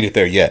haven't made it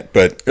there yet,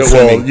 but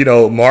Well, you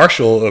know,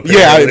 Marshall.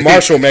 yeah, apparently-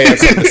 Marshall may have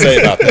something to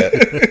say about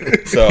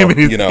that. So Him and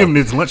his, you know, him and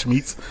his lunch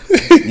meats.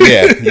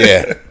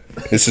 yeah,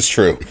 this is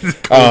true.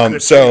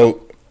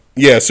 So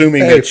yeah,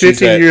 assuming Hey, that she's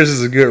 15 at, years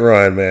is a good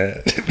run,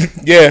 man.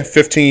 yeah,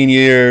 15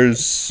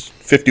 years,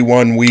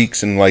 51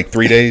 weeks, and like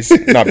 3 days,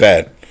 not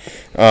bad.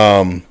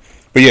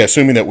 But yeah,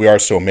 assuming that we are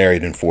still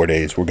married in 4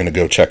 days, we're gonna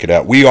go check it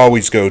out. We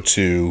always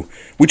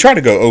we try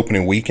to go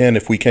opening weekend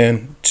if we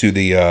can to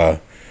the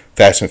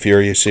Fast and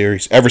Furious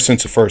series ever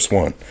since the first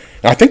one.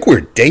 And I think we're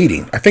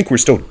dating. I think we're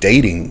still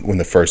dating when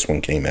the first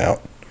one came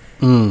out.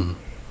 When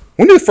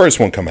did the first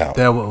one come out?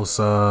 That was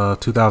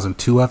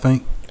 2002, I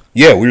think.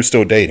 Yeah, we were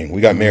still dating.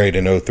 We got married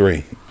in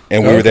 03.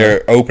 And we were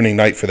there opening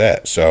night for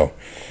that. So,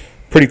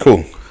 pretty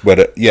cool.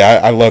 But,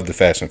 yeah, I love the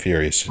Fast and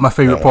Furious. My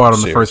favorite part on the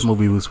series. first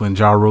movie was when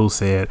Ja Rule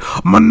said,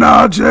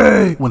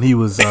 Menage! When he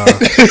was...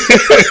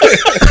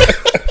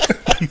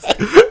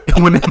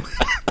 when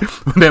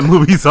that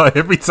movie saw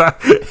every time.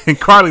 And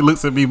Carly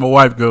looks at me, my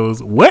wife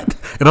goes, what?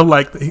 And I'm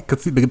like,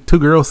 because the two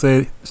girls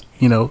said,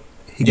 you know,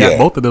 he got Yeah.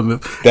 both of them.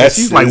 And That's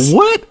she's like, his-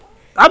 what?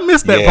 I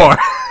missed that Yeah. part.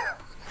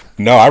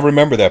 No, I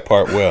remember that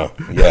part well.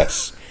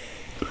 Yes.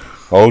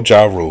 Oh,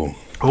 Ja Rule.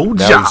 Oh,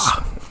 Now Ja.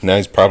 Now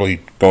he's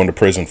probably going to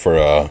prison for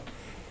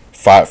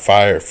fire.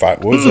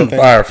 What was that thing?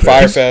 Firefest.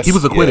 Firefest. He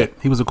was acquitted.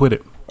 Yeah. He was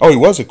acquitted. Oh, he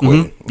was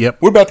acquitted. Yep.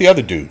 What about the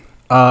other dude?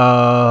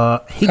 I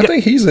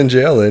think he's in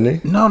jail,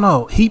 isn't he?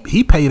 No. He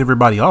paid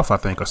everybody off, I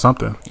think, or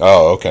something.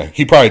 Oh, okay.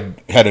 He probably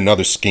had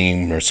another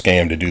scheme or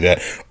scam to do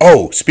that.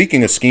 Oh,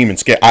 speaking of scheme and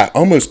scam, I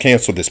almost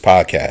canceled this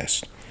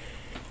podcast.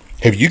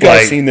 Have you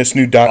guys Like, seen this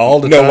new doc?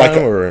 all the no, time, like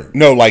or-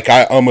 no, like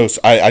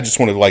I just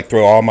wanted to like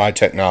throw all my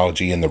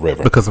technology in the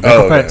river. Because of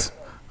Oh, Equifax. okay.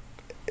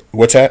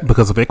 What's that?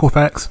 Because of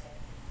Equifax.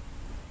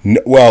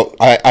 Well,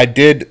 I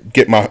did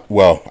get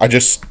I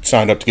just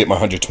signed up to get my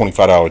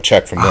 $125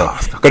 check from them.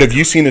 But have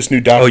you seen this new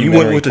Oh, documentary? you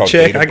went with the called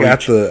check. Data I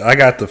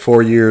got Breach? the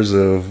 4 years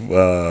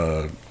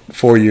of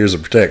 4 years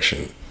of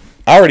protection.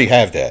 I already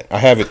have that. I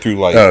have it through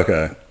like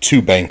Okay.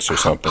 2 banks or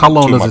something. How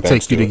long Two of does my it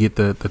banks take you do to it.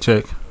 get the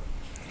check?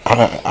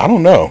 I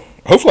don't know.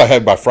 Hopefully, I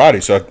have it by Friday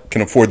so I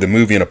can afford the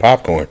movie and a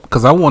popcorn.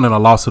 Because I won in a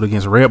lawsuit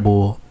against Red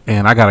Bull,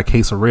 and I got a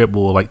case of Red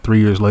Bull like 3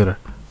 years later.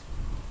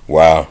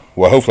 Wow.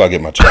 Well, hopefully, I'll get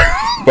my check.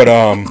 But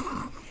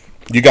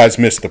you guys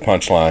missed the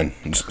punchline.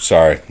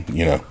 Sorry.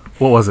 You know.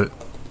 What was it?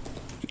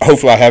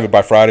 Hopefully, I have it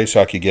by Friday so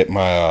I could get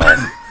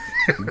my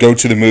go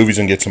to the movies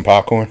and get some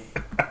popcorn.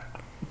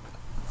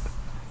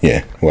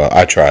 Yeah. Well,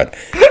 I tried.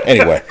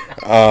 Anyway.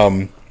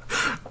 I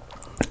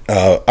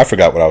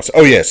forgot what I was.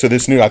 Oh yeah, so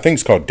this new I think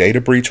it's called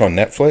Data Breach on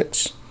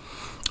Netflix.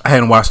 I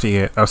hadn't watched it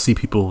yet. I see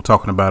people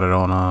talking about it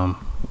on.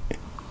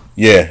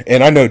 Yeah,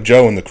 and I know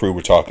Joe and the crew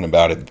were talking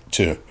about it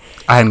too.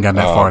 I hadn't gotten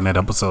that far in that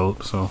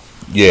episode, so.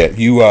 Yeah,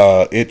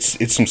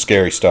 it's some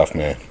scary stuff,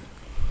 man.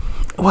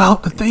 Well,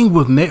 the thing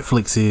with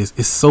Netflix is,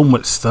 it's so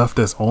much stuff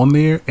that's on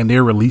there, and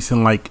they're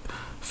releasing like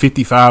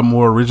 55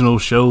 more original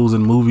shows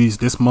and movies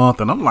this month,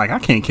 and I'm like, I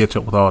can't catch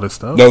up with all this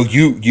stuff. No,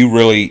 you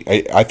really.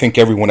 I think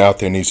everyone out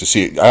there needs to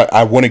see it.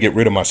 I want to get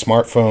rid of my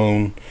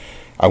smartphone.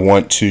 I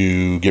want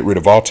to get rid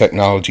of all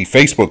technology.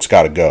 Facebook's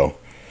got to go,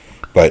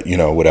 but you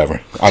know,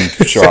 whatever. I'm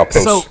sure I'll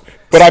post.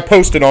 But I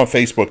posted on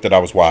Facebook that I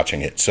was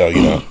watching it, so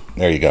you know,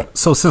 there you go.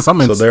 So since I'm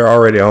in, So they're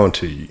already on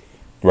to you.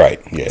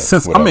 Right? Yeah.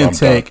 since whatever, I'm in done.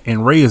 tech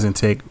and Ray is in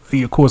tech,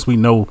 of course we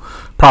know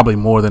probably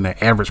more than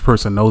the average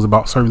person knows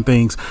about certain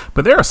things,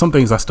 but there are some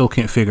things I still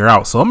can't figure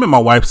out. So I'm in my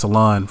wife's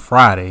salon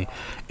Friday,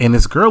 and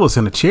this girl is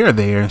in a chair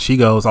there, and she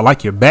goes, I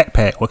like your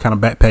backpack. What kind of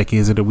backpack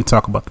is it? And we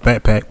talk about the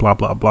backpack, blah,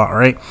 blah, blah,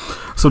 right?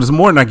 So this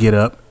morning I get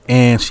up,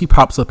 and she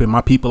pops up in my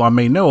people I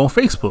may know on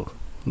Facebook,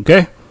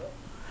 okay?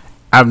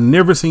 I've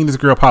never seen this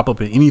girl pop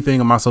up in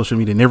anything on my social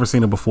media, never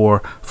seen her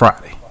before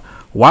Friday.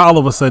 Why all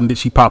of a sudden did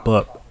she pop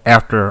up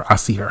after I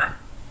see her?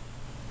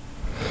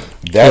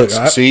 That's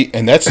Look, see,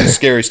 and that's the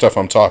scary stuff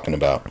I'm talking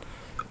about.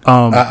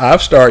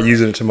 I've started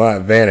using it to my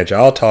advantage.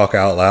 I'll talk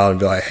out loud and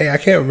be like, "Hey, I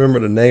can't remember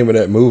the name of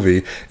that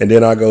movie," and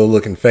then I go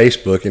look in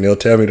Facebook and they'll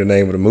tell me the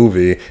name of the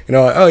movie.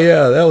 Like, oh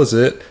yeah, that was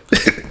it.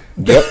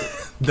 Yep.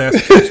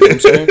 That's See what I'm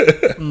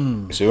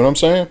saying? See what I'm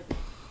saying?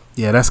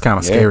 yeah, that's kind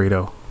of scary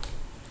though.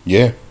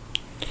 Yeah.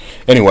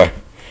 Anyway,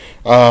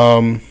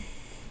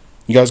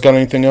 you guys got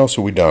anything else,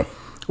 or we done?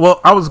 Well,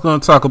 I was going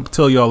to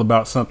tell you all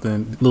about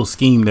something, little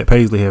scheme that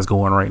Paisley has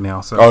going right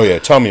now. So, Oh yeah,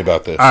 tell me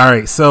about this. all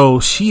right, so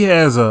she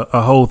has a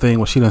whole thing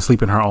where she doesn't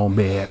sleep in her own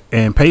bed,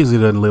 and Paisley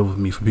doesn't live with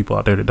me. For people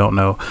out there that don't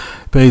know,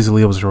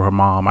 Paisley lives with her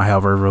mom. I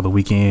have her every other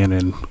weekend,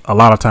 and a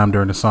lot of time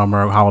during the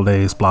summer,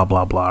 holidays, blah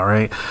blah blah.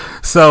 Right,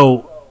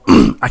 so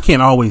I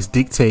can't always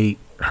dictate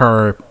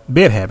her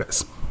bed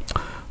habits.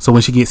 So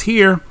when she gets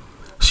here,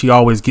 she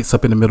always gets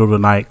up in the middle of the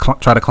night,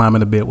 try to climb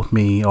into bed with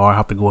me, or I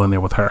have to go in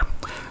there with her.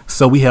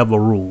 So we have a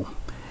rule.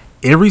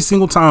 Every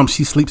single time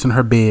she sleeps in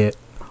her bed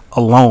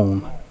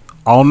alone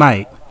all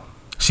night,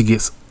 she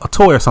gets a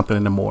toy or something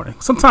in the morning.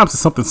 Sometimes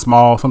it's something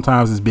small,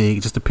 sometimes it's big.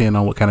 It just depends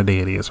on what kind of day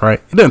it is,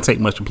 right? It doesn't take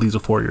much to please a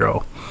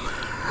 4-year-old.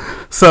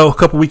 So a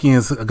couple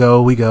weekends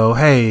ago, we go,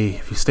 hey,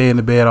 if you stay in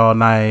the bed all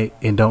night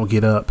and don't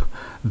get up,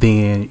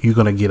 then you're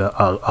going to get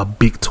a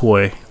big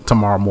toy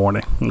tomorrow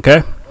morning,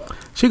 okay?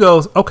 She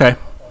goes, okay.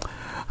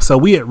 So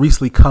we had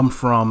recently come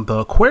from the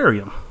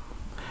aquarium,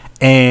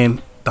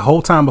 and the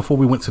whole time before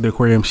we went to the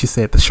aquarium, she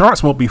said, the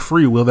sharks won't be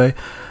free, will they?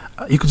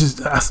 You could just,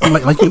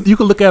 you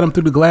can look at them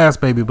through the glass,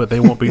 baby, but they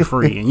won't be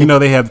free. And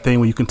they have the thing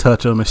where you can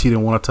touch them, and she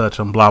didn't want to touch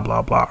them, blah,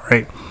 blah, blah,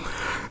 right?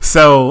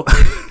 So,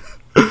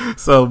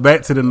 so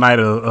back to the night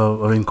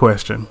of in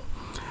question.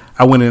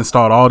 I went and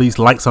installed all these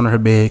lights under her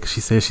bed.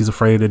 She says she's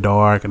afraid of the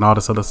dark and all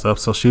this other stuff.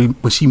 So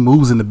when she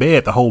moves in the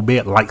bed, the whole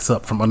bed lights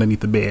up from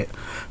underneath the bed.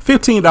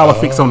 $15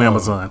 fix on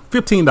Amazon.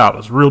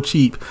 $15, real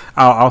cheap.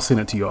 I'll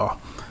send it to y'all.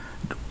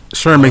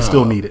 Sherm may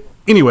still need it.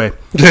 Anyway.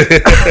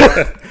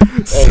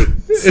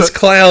 It's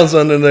clowns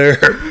under there.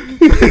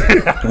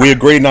 We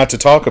agreed not to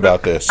talk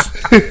about this.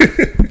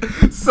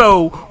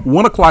 So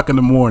 1 o'clock in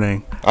the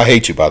morning. I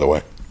hate you, by the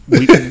way.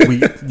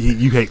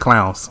 You hate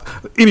clowns.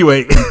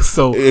 Anyway,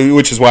 so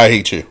which is why I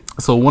hate you.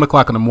 So 1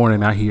 o'clock in the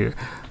morning, I hear,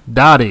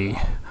 Dottie,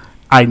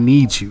 I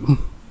need you.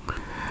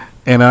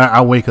 And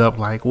I wake up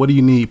like, what do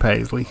you need,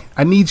 Paisley?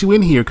 I need you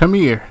in here. Come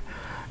here.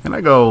 And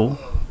I go,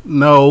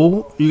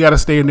 no, you got to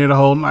stay in there the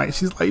whole night.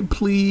 She's like,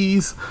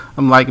 please.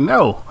 I'm like,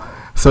 no.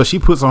 So she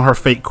puts on her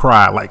fake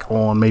cry, like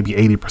on maybe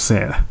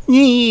 80%.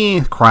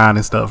 Yeah, crying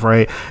and stuff,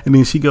 right? And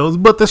then she goes,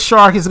 but the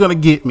shark is going to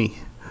get me.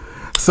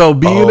 So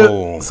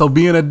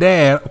being a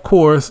dad, of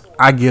course,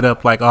 I get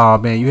up like, oh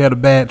man, you had a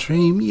bad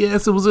dream.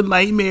 Yes, it was a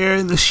nightmare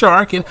and the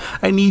shark, and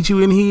I need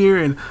you in here.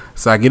 And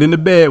so I get into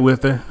bed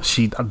with her.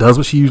 She does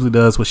what she usually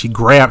does, where she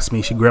grabs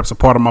me. She grabs a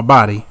part of my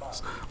body,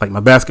 like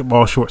my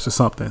basketball shorts or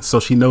something. So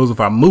she knows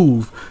if I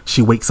move,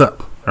 she wakes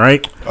up. All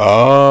right.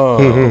 Oh.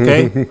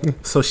 Okay.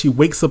 So she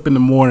wakes up in the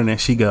morning and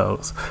she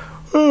goes,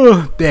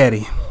 oh,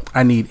 Daddy,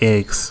 I need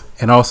eggs,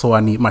 and also I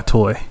need my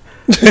toy.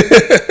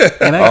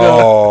 And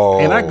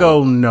I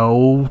go,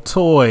 no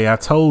toy. I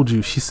told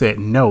you. She said,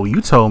 no,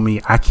 you told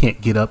me I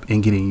can't get up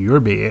and get in your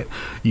bed.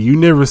 You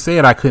never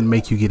said I couldn't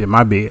make you get in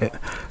my bed.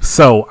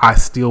 So I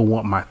still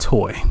want my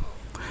toy.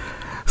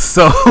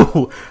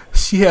 So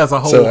she has a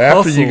whole So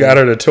after hustle. you got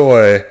her the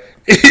toy.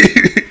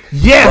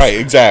 Yes, right,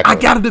 exactly. I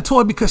got her the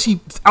toy because she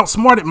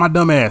outsmarted my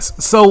dumb ass.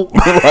 So,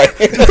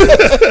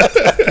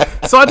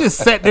 so I just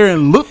sat there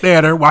and looked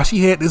at her while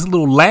she had this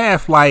little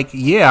laugh, like,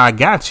 "Yeah, I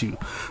got you."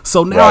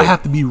 So now I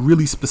have to be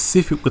really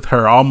specific with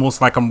her,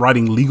 almost like I'm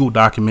writing legal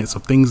documents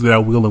of things that I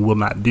will and will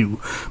not do,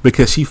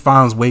 because she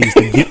finds ways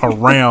to get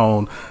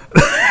around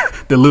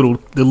the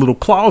little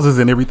clauses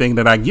and everything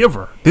that I give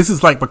her. This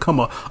is like become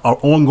a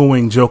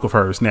ongoing joke of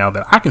hers now,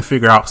 that I can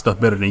figure out stuff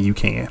better than you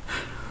can.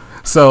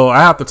 So I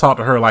have to talk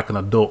to her like an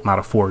adult, not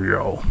a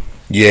 4-year-old.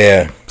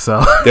 Yeah.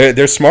 So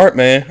they're smart,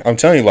 man. I'm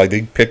telling you, like,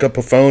 they pick up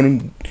a phone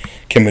and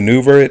can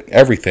maneuver it,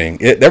 everything.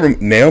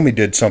 Naomi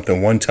did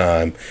something one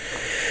time.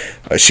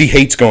 She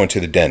hates going to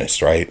the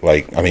dentist, right?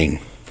 Like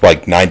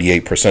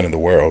 98% of the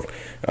world,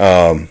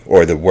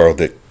 or the world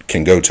that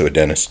can go to a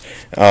dentist.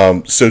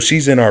 So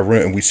she's in our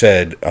room, and we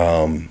said,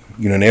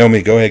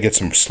 Naomi, go ahead, get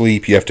some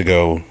sleep. You have to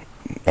go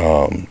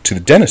to the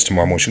dentist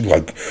tomorrow morning. She's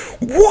like,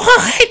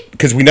 what?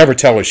 Because we never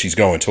tell her she's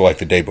going till like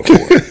the day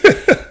before.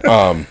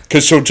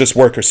 Because she'll just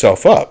work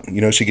herself up.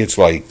 She gets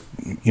like,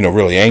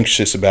 really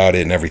anxious about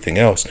it and everything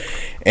else.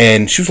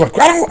 And she was like,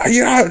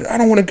 I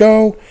don't want to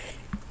go.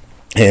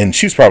 And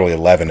she was probably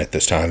 11 at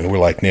this time. And we're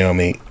like,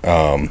 Naomi,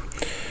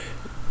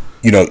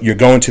 you're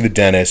going to the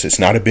dentist. It's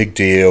not a big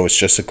deal. It's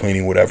just a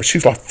cleaning, whatever. She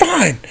was like,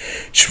 fine.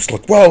 She was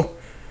like, well,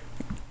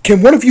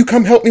 can one of you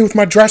come help me with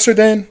my dresser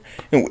then?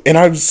 And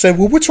I said,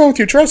 well, what's wrong with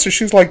your dresser?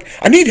 She was like,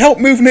 I need help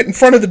moving it in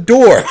front of the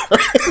door.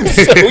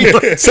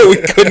 so we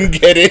couldn't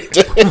get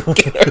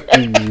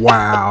it.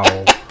 Wow.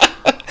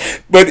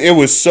 But it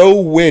was so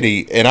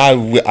witty, and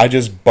I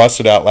just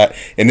busted out laughing.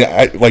 And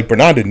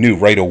Bernarda knew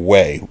right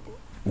away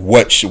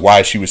why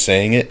she was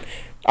saying it.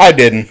 I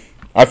didn't.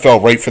 I fell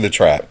right for the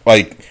trap.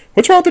 Like,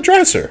 what's wrong with the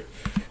dresser?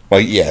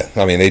 Like, yeah,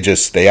 I mean, they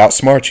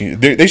outsmart you.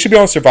 They should be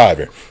on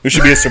Survivor. There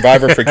should be a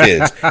Survivor for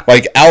kids.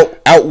 Like,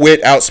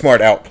 outwit, outsmart,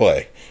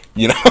 outplay.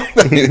 You know,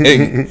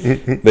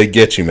 they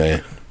get you,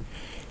 man.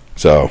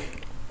 So,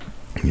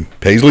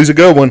 Paisley's a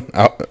good one.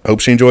 I hope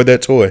she enjoyed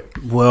that toy.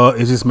 Well,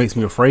 it just makes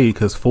me afraid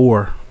because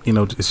 4,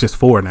 it's just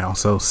 4 now.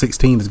 So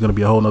 16 is going to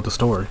be a whole nother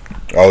story.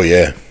 Oh,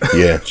 yeah.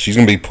 Yeah. She's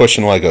going to be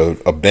pushing like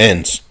a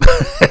Benz.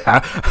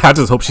 I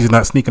just hope she's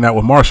not sneaking out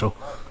with Marshall.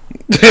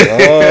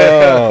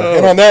 Oh,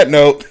 and on that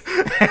note,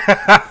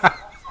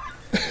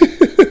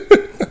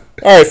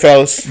 all right,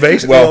 fellas.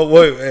 Basically,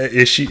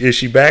 is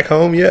she back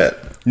home yet?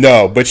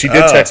 No, but she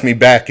did text me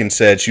back and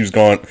said she was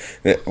going.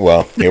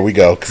 Well, here we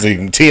go because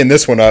you teeing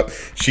this one up.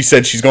 She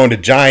said she's going to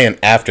Giant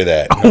after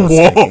that.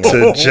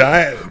 To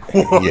Giant,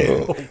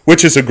 yeah,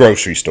 which is a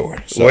grocery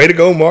store. So. Way to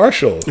go,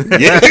 Marshall!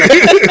 Yeah.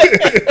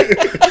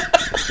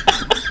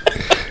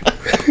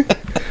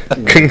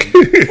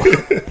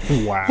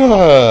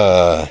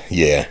 Wow.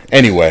 Yeah.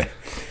 Anyway,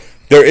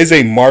 there is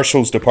a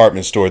Marshall's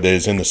department store that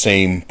is in the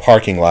same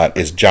parking lot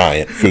as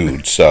Giant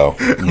Food. So,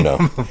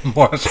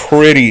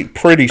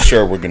 pretty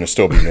sure we're going to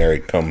still be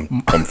married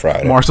come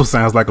Friday. Marshall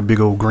sounds like a big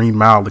old Green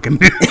Mile looking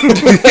dude.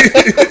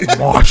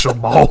 Marshall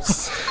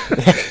boss.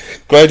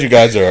 Glad you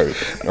guys are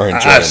enjoying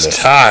this.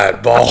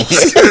 Tired, boss.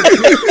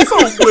 So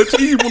much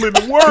evil in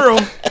the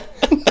world.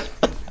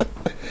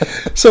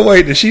 So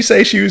wait, did she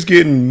say she was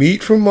getting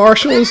meat from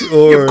Marshall's,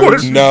 or Of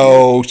course.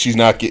 No, she's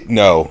not getting.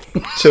 No.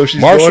 So she's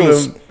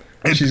Marshall's.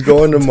 She's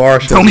going to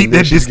Marshall's. Don't eat and then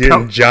that she's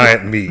discount. getting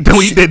Giant meat.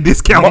 Don't eat that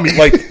discount meat.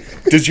 Like,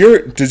 does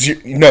your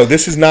no?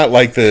 This is not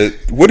like the.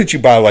 What did you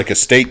buy? Like a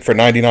steak for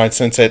 99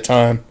 cents at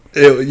time?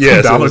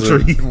 Yes, Dollar it was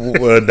Tree.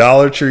 a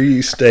Dollar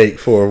Tree steak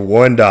for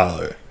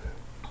 $1.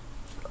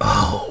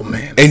 Oh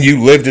man! And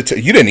you lived it.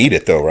 You didn't eat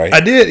it though, right?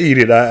 I did eat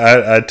it.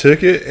 I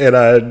took it and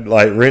I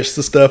like rinsed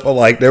the stuff.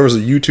 There was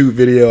a YouTube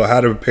video how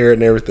to prepare it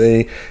and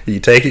everything. You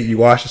take it, you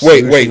wash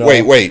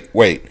the.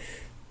 Wait.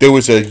 There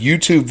was a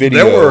YouTube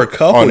video. There were a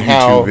couple on of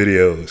how, YouTube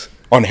videos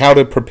on how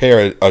to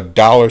prepare a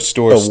dollar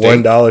store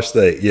steak. $1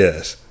 steak.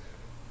 Yes,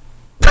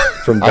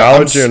 from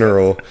Dollar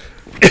General.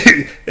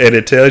 And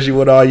it tells you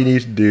what all you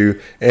need to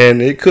do,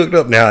 and it cooked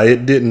up. Now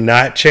it did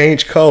not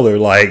change color.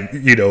 Like,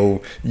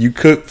 you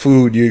cook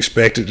food, you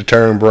expect it to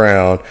turn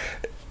brown.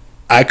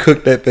 I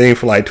cooked that thing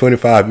for like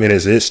 25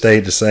 minutes. It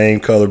stayed the same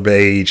color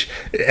beige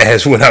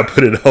as when I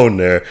put it on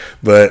there,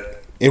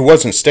 but it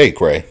wasn't steak,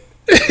 Ray.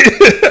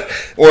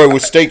 Or it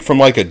was steak from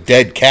like a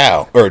dead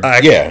cow.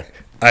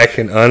 I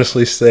can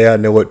honestly say I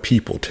know what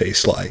people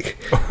taste like.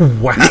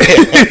 Wow!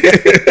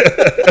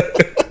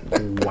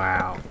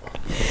 Wow!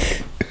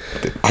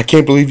 I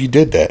can't believe you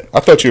did that. I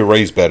thought you were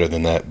raised better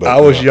than that. But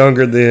I was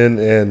younger then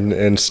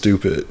and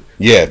stupid.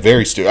 Yeah,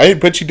 very stupid.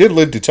 But you did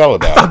live to tell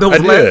about it.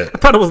 I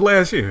thought it was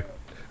last year.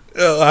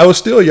 I was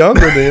still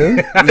younger then.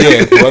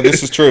 Yeah, well,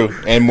 this is true.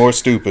 And more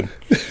stupid.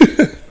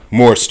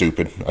 More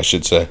stupid, I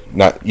should say.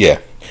 Not, yeah.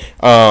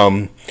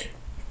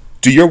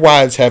 Do your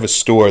wives have a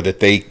store that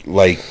they,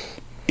 like,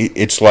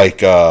 it's like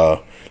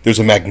there's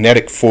a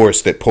magnetic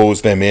force that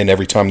pulls them in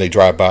every time they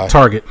drive by?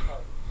 Target.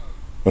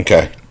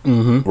 Okay.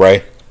 Mm-hmm.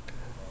 Right?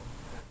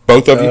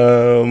 Both of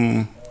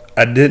you?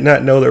 I did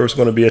not know there was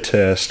going to be a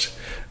test.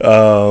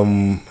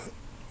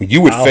 You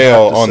would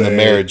fail on the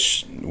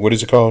marriage. What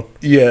is it called?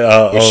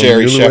 Yeah, with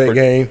Sherry Shepherd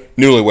game.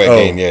 Newlywed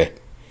Game. Yeah,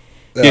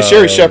 yeah.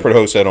 Sherry Shepherd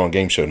hosts that on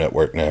Game Show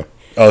Network now.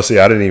 Oh, see,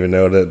 I didn't even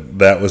know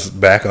that was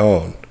back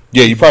on.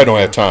 Yeah, you probably don't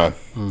have time.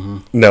 Mm-hmm.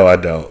 No, I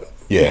don't.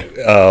 Yeah.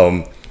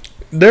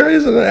 There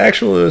is an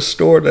actual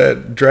store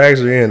that drags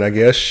her in. I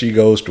guess she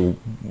goes to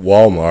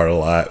Walmart a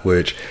lot,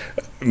 which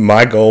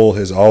my goal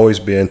has always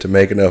been to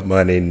make enough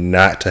money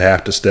not to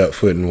have to step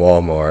foot in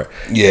Walmart.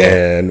 Yeah.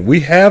 And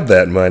we have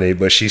that money,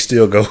 but she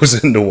still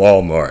goes into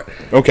Walmart.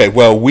 Okay,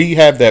 well, we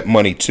have that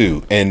money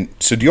too. And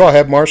so do y'all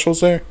have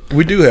Marshalls there?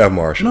 We do have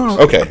Marshalls.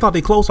 No, okay. I thought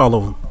they closed all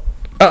of them.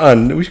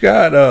 We've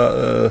got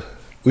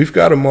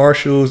a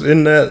Marshalls.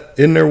 Isn't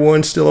there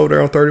one still over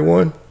there on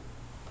 31?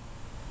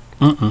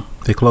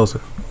 They closed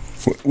it.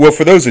 Well,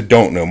 for those that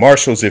don't know,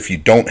 Marshalls, if you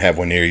don't have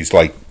one there, he's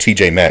like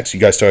TJ Maxx. You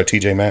guys still have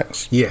TJ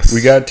Maxx? Yes.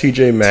 We got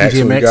TJ Maxx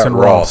and we got and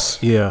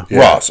Ross. Yeah.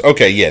 Ross.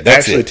 Okay, yeah,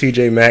 that's Actually, it.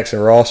 TJ Maxx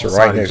and Ross are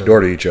right next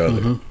door to each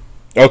other.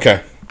 Mm-hmm.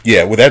 Okay.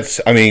 Yeah, well,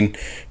 that's, I mean,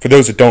 for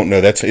those that don't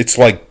know, it's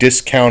like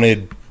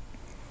discounted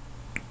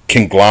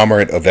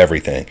conglomerate of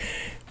everything.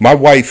 My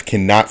wife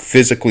cannot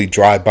physically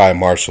drive by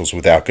Marshalls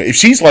without, if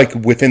she's like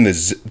within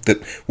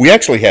we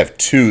actually have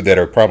two that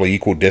are probably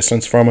equal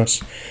distance from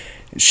us.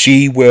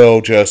 She will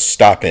just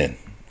stop in.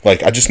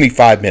 Like, I just need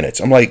 5 minutes.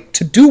 I'm like,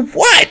 to do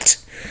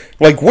what?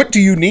 Like, what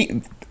do you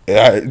need?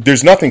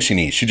 There's nothing she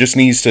needs. She just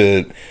needs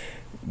to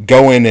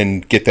go in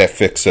and get that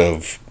fix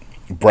of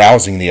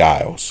browsing the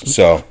aisles.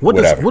 So,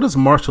 whatever. What does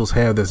Marshalls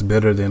have that's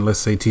better than, let's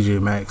say,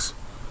 TJ Maxx?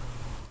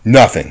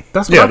 Nothing.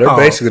 That's what Yeah, I they're thought.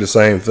 basically the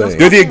same thing.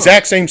 They're the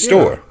exact same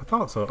store. Yeah, I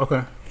thought so.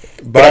 Okay.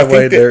 By the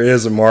way, there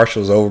is a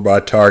Marshalls over by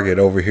Target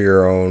over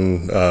here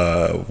on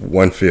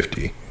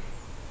 150.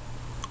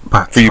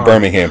 For you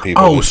Birmingham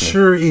people. Oh, listening.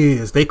 sure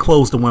is. They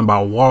closed the one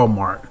by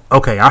Walmart.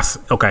 Okay,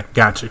 okay,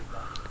 got you.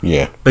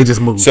 Yeah. They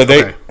just moved. So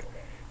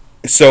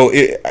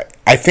Okay.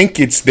 I think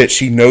it's that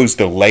she knows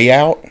the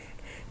layout.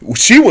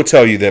 She will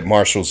tell you that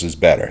Marshall's is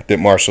better, that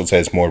Marshall's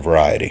has more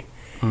variety.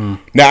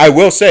 Now, I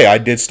will say, I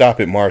did stop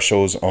at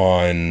Marshall's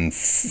on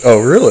Oh,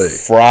 really?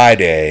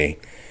 Friday.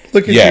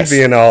 Look at Yes. you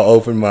being all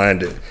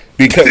open-minded.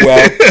 Because,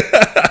 well,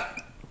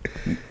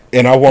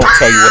 and I won't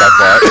tell you what I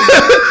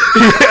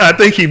I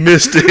think he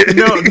missed it.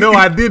 No,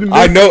 I didn't.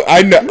 bought.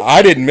 I know,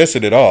 I didn't miss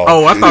it at all.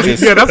 Oh, I thought.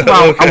 It Yeah, that's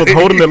why I was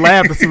holding the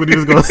laugh to see what he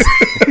was going to say.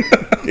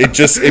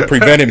 it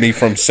prevented me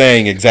from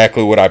saying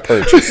exactly what I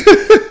purchased.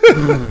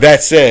 That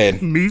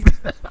said, Meat.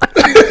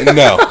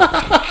 no.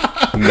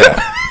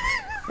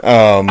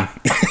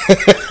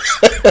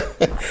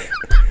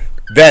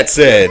 That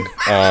said,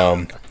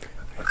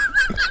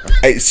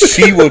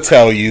 she will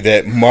tell you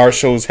that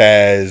Marshall's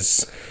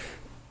has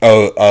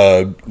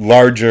a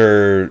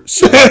larger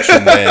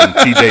selection than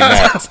TJ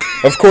Maxx.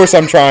 Of course,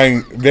 I'm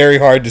trying very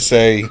hard to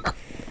say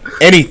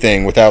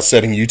anything without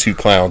setting you two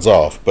clowns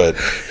off. But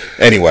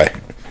anyway,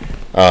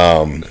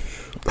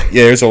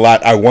 yeah, there's a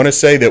lot I want to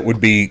say that would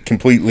be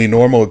completely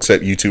normal,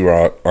 except you two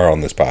are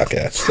on this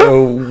podcast.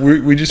 So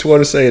we just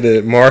want to say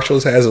that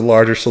Marshall's has a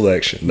larger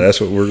selection.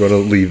 That's what we're going to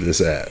leave this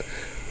at.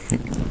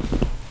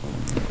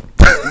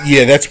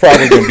 Yeah, that's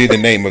probably going to be the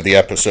name of the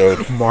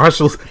episode.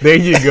 Marshall's. There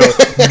you go.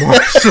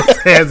 Marshall's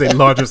has a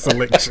larger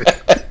selection.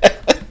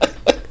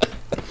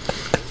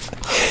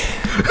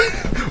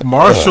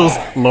 Marshall's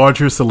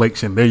larger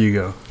selection. There you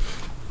go.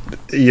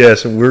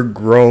 Yes, and we're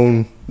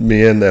grown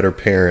men that are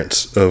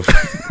parents of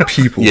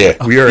people. Yeah,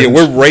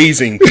 we're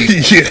raising people.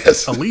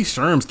 Yes. Elise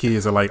Sherm's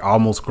kids are like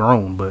almost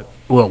grown, but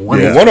one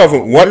Yeah. One of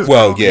them, is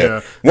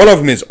grown, one of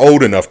them is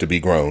old enough to be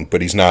grown,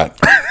 but he's not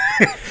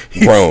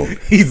grown.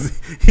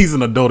 He's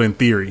an adult in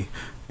theory.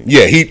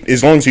 Yeah,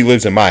 as long as he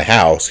lives in my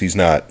house, he's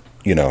not,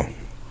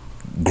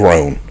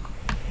 grown.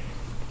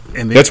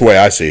 And then, That's the way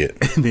I see it.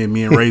 and then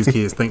me and Ray's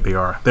kids think they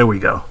are. There we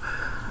go.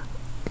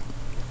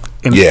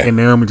 And, Yeah. and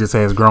Naomi just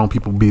has grown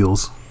people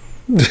bills.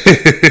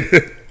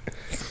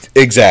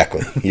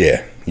 Exactly.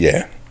 Yeah.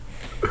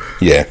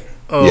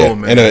 Oh,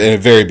 man. And a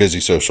very busy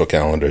social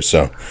calendar.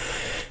 So,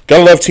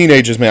 gotta love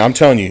teenagers, man. I'm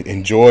telling you,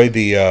 enjoy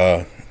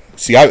the.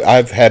 See,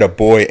 I've had a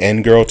boy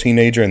and girl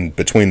teenager, and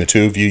between the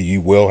two of you,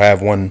 you will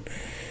have one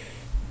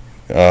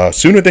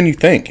sooner than you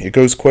think. It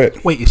goes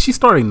quick. Wait, is she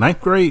starting ninth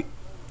grade?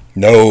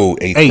 No,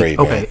 eighth grade.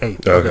 Okay, Man.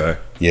 eighth. Okay.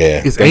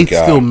 Yeah. Is thank eighth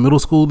God. still middle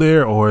school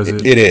there, or is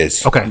it? It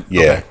is. Okay.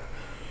 Yeah. Okay.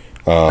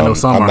 I know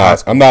some are high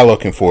school. I'm not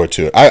looking forward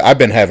to it. I've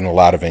been having a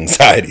lot of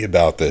anxiety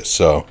about this,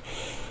 so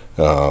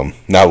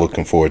not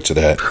looking forward to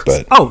that.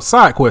 But Oh,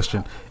 side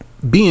question: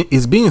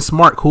 being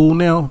smart cool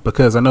now?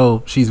 Because I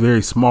know she's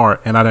very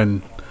smart, and I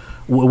didn't.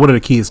 What are the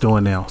kids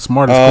doing now?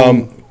 Smart as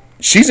cool.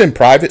 she's in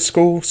private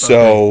school,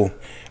 so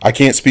I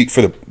can't speak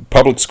for the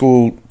public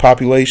school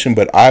population.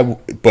 But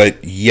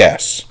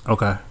yes,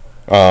 Okay.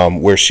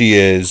 where she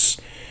is.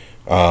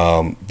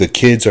 The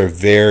kids are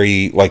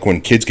very, like,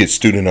 when kids get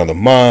student of the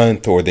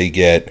month or they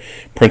get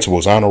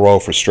principal's honor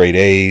roll for straight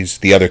A's,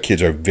 the other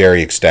kids are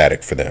very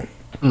ecstatic for them.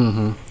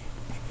 Mm-hmm.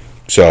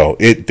 So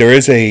it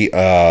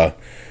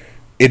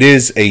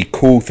is a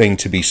cool thing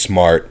to be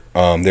smart.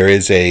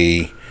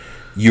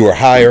 You are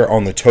higher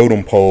on the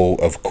totem pole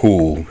of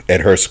cool at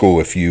her school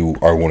if you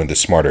are one of the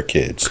smarter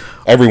kids.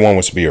 Everyone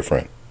wants to be your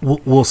friend.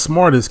 Well,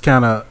 smart is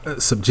kind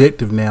of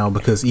subjective now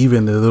because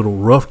even the little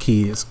rough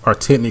kids are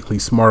technically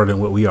smarter than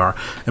what we are,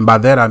 and by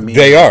that I mean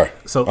They are,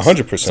 So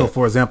 100%. So,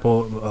 for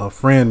example, a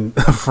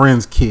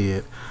friend's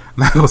kid,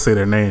 I'm not gonna say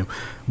their name,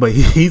 but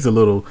he's a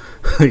little.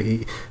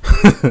 He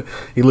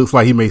looks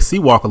like he may sea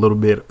walk a little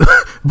bit,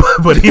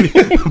 but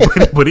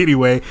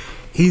anyway,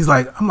 he's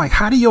like, I'm like,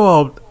 how do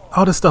y'all?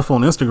 All this stuff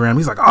on Instagram.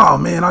 He's like, oh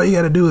man, all you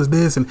got to do is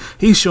this. And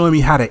he's showing me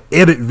how to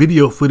edit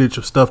video footage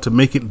of stuff to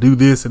make it do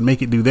this and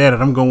make it do that.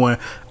 And I'm going,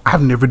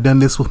 I've never done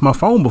this with my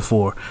phone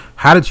before.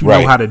 How did you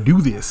know how to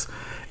do this?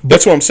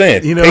 That's what I'm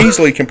saying. You know-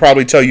 Paisley can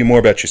probably tell you more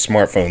about your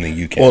smartphone than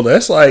you can. Well,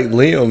 that's like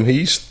Liam.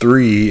 He's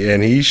 3,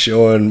 and he's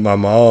showing my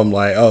mom,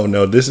 like, oh,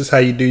 no, this is how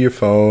you do your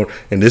phone,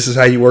 and this is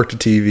how you work the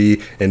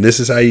TV, and this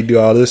is how you do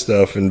all this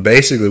stuff. And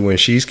basically, when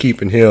she's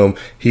keeping him,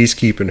 he's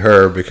keeping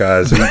her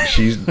because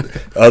she's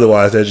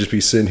otherwise, they'd just be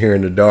sitting here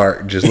in the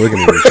dark just looking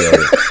at each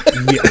other.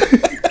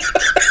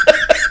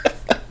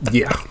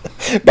 Yeah.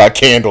 By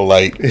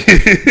candlelight.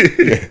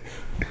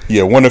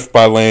 Yeah, 1 if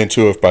by land,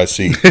 2 if by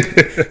sea,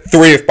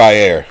 3 if by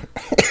air.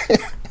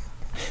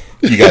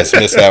 You guys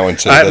missed that one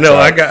too. I That's know. all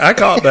right. I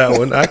caught that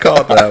one.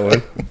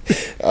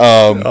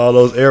 All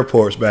those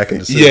airports back in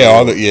the city.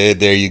 Yeah,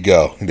 there you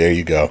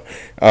go.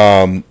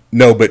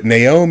 No, but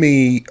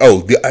Naomi.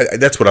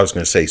 That's what I was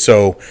going to say.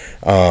 So,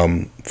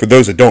 for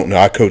those that don't know,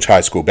 I coach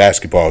high school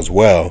basketball as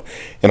well,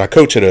 and I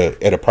coach at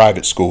a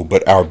private school.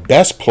 But our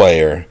best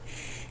player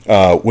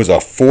was a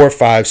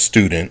 4.5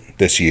 student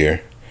this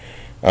year.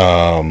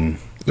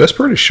 That's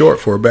pretty short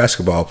for a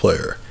basketball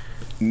player.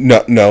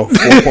 No,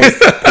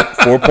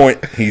 4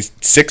 point. He's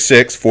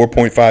 6'6",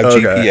 4.5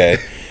 GPA.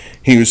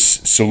 He was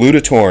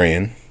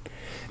salutatorian,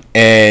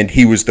 and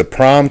he was the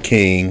prom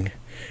king.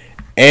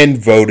 and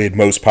voted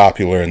most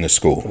popular in the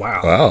school.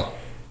 Wow.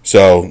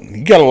 So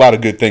you got a lot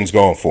of good things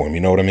going for him. You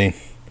know what I mean?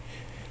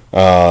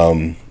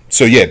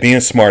 So yeah,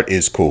 being smart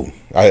is cool.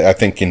 I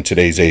think in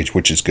today's age,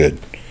 which is good.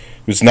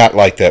 It was not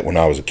like that when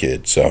I was a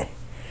kid. So,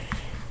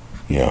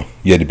 you know,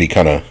 you had to be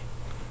kind of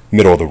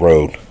middle of the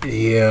road.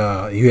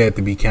 Yeah, you had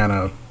to be kind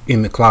of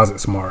in the closet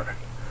smart.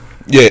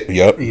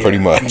 Yeah, pretty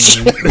much.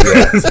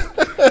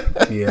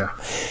 Yeah.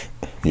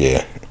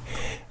 Yeah.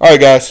 All right,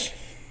 guys.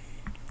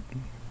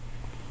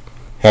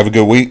 Have a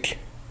good week.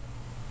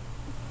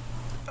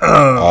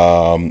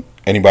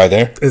 Anybody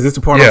there? Is this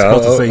the part I'm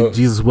supposed to say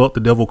Jesus wept, the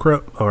devil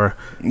crept? Or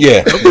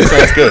Yeah,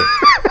 sounds good.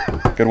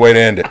 Good way to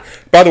end it.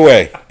 By the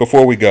way,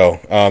 before we go,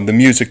 the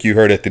music you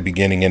heard at the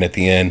beginning and at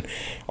the end,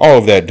 all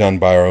of that done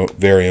by our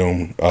very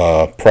own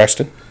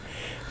Preston.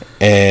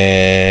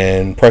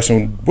 And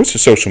Preston, what's the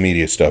social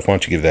media stuff? Why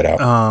don't you give that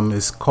out?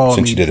 It's called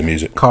Since you did the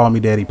music. Call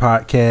Me Daddy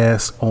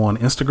Podcast on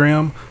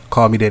Instagram.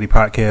 Call Me Daddy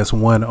Podcast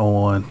 1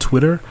 on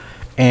Twitter.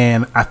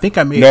 And I think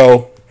I made...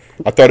 No,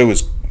 I thought it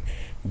was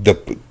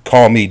the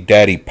Call Me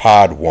Daddy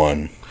Pod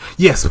 1.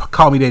 Yes,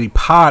 Call Me Daddy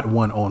Pod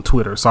 1 on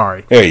Twitter.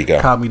 Sorry. There you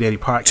go. Call Me Daddy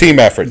Podcast. Team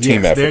effort.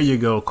 There you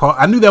go.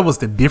 I knew that was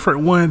the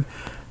different one.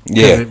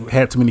 Yeah. It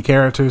had too many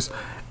characters.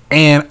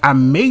 And I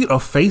made a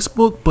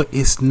Facebook, but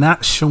it's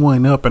not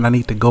showing up, and I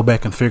need to go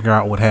back and figure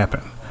out what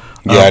happened.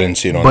 Yeah, I didn't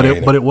see it on there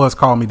either. But it was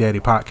Call Me Daddy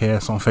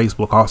Podcast on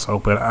Facebook also.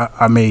 But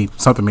I made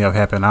something may have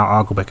happened.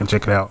 I'll go back and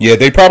check it out. Yeah,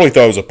 they probably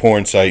thought it was a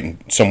porn site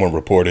and someone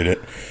reported it.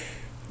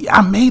 Yeah,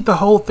 I made the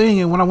whole thing,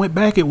 and when I went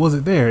back, it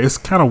wasn't there. It's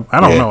kind of, I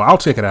don't know. I'll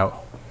check it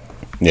out.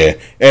 Yeah.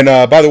 And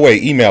by the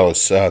way, email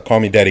us,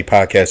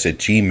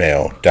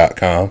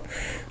 callmedaddypodcast@gmail.com.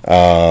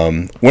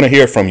 Want to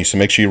hear from you, so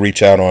make sure you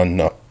reach out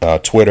on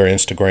Twitter,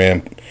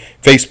 Instagram,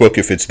 Facebook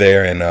if it's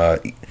there, and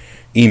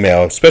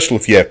email, especially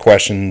if you have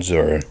questions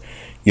or,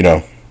 you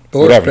know,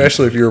 Or whatever.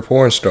 especially if you're a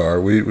porn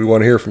star. We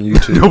want to hear from you,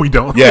 too. No, we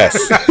don't. Yes.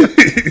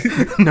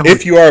 No,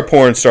 If you are a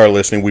porn star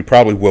listening, we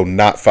probably will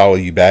not follow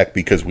you back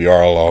because we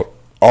are all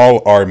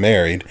are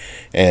married,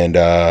 and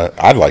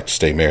I'd like to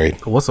stay married.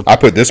 I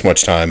put this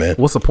much time in.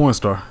 What's a porn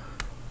star?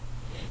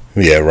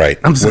 Yeah, right.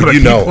 I'm just gonna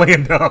keep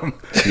playing dumb.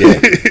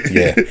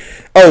 Yeah.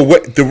 Oh,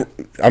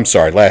 I'm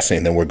sorry. Last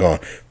thing, then we're gone.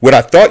 What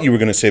I thought you were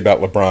going to say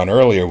about LeBron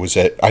earlier was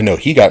that I know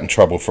he got in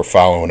trouble for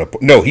following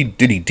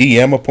did he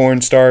DM a porn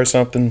star or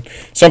something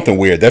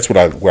weird. That's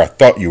where I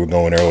thought you were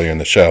going earlier in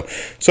the show.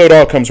 So it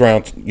all comes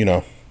around, you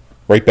know,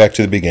 right back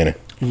to the beginning.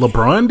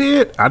 LeBron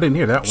did? I didn't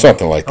hear that one.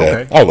 Something like that.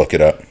 Okay. I'll look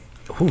it up.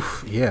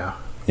 Oof, yeah.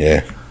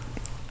 Yeah.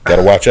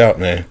 Gotta watch out,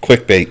 man.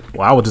 Clickbait.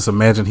 Well, I would just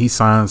imagine he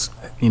signs,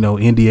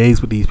 NDAs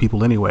with these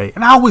people anyway.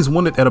 And I always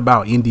wondered that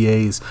about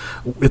NDAs.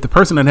 If the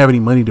person doesn't have any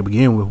money to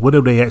begin with, what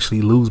do they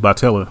actually lose by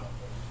telling?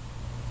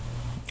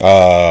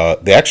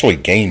 They actually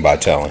gain by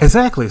telling.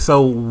 Exactly.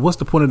 So what's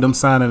the point of them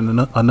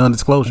signing a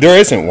non-disclosure? There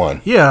isn't one.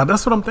 Yeah,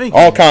 that's what I'm thinking.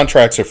 All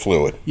contracts are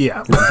fluid.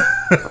 Yeah.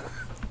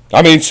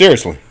 I mean,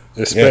 seriously.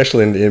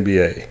 Especially in the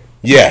NBA.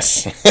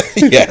 Yes.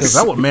 Yes. Because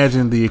I would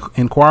imagine the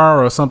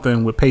Inquirer or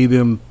something would pay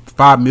them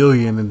 $5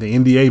 million, and the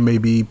NDA may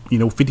be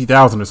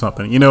 $50,000 or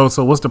something.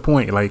 So what's the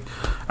point? Like,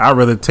 I'd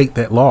rather take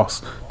that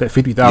loss, that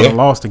 $50,000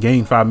 loss, to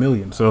gain $5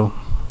 million. So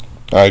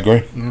I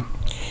agree.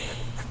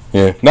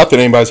 Yeah. Not that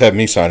anybody's had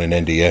me sign an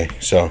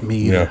NDA. So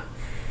me either.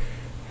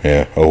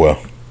 Yeah. Oh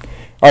well.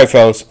 All right,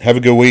 fellas. Have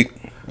a good week.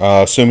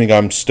 Assuming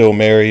I'm still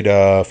married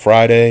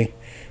Friday.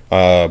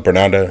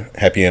 Bernarda,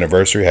 happy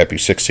anniversary, happy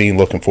 16.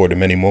 Looking forward to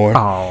many more.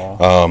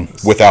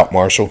 Without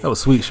Marshall. That was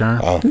sweet, Sharon.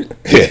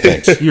 Yeah,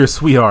 thanks. You're a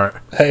sweetheart.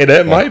 Hey,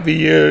 that might be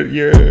your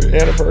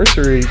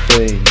anniversary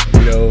thing,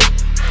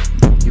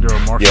 Either a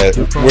Marshall. Yeah,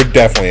 we're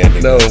definitely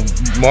ending. No,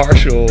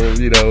 Marshall,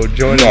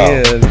 joining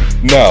in.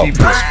 No.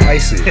 Keeping it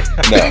spicy.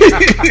 No.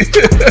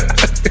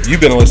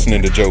 You've been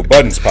listening to Joe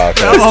Budden's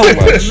podcast too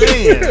much.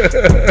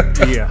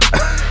 Man. Yeah.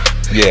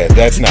 Yeah,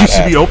 that's not You should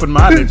happening. be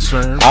open-minded,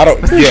 Sharon.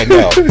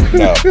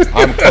 No.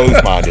 I'm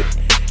closed-minded.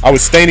 I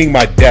was staining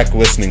my deck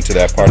listening to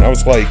that part, and I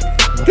was like,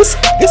 this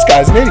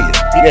guy's an idiot.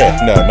 Yeah,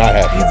 no, not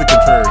happening. He's a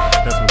contrarian.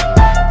 That's what it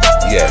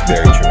is. Yeah,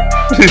 very true.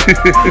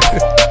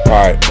 All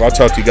right, well, I'll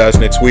talk to you guys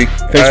next week.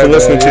 Thanks for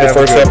listening to the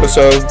first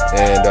episode,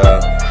 and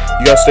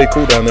you guys stay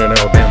cool down there in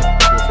Alabama.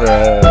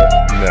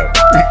 No.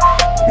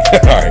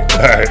 All right.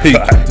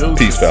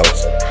 Peace,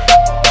 fellas.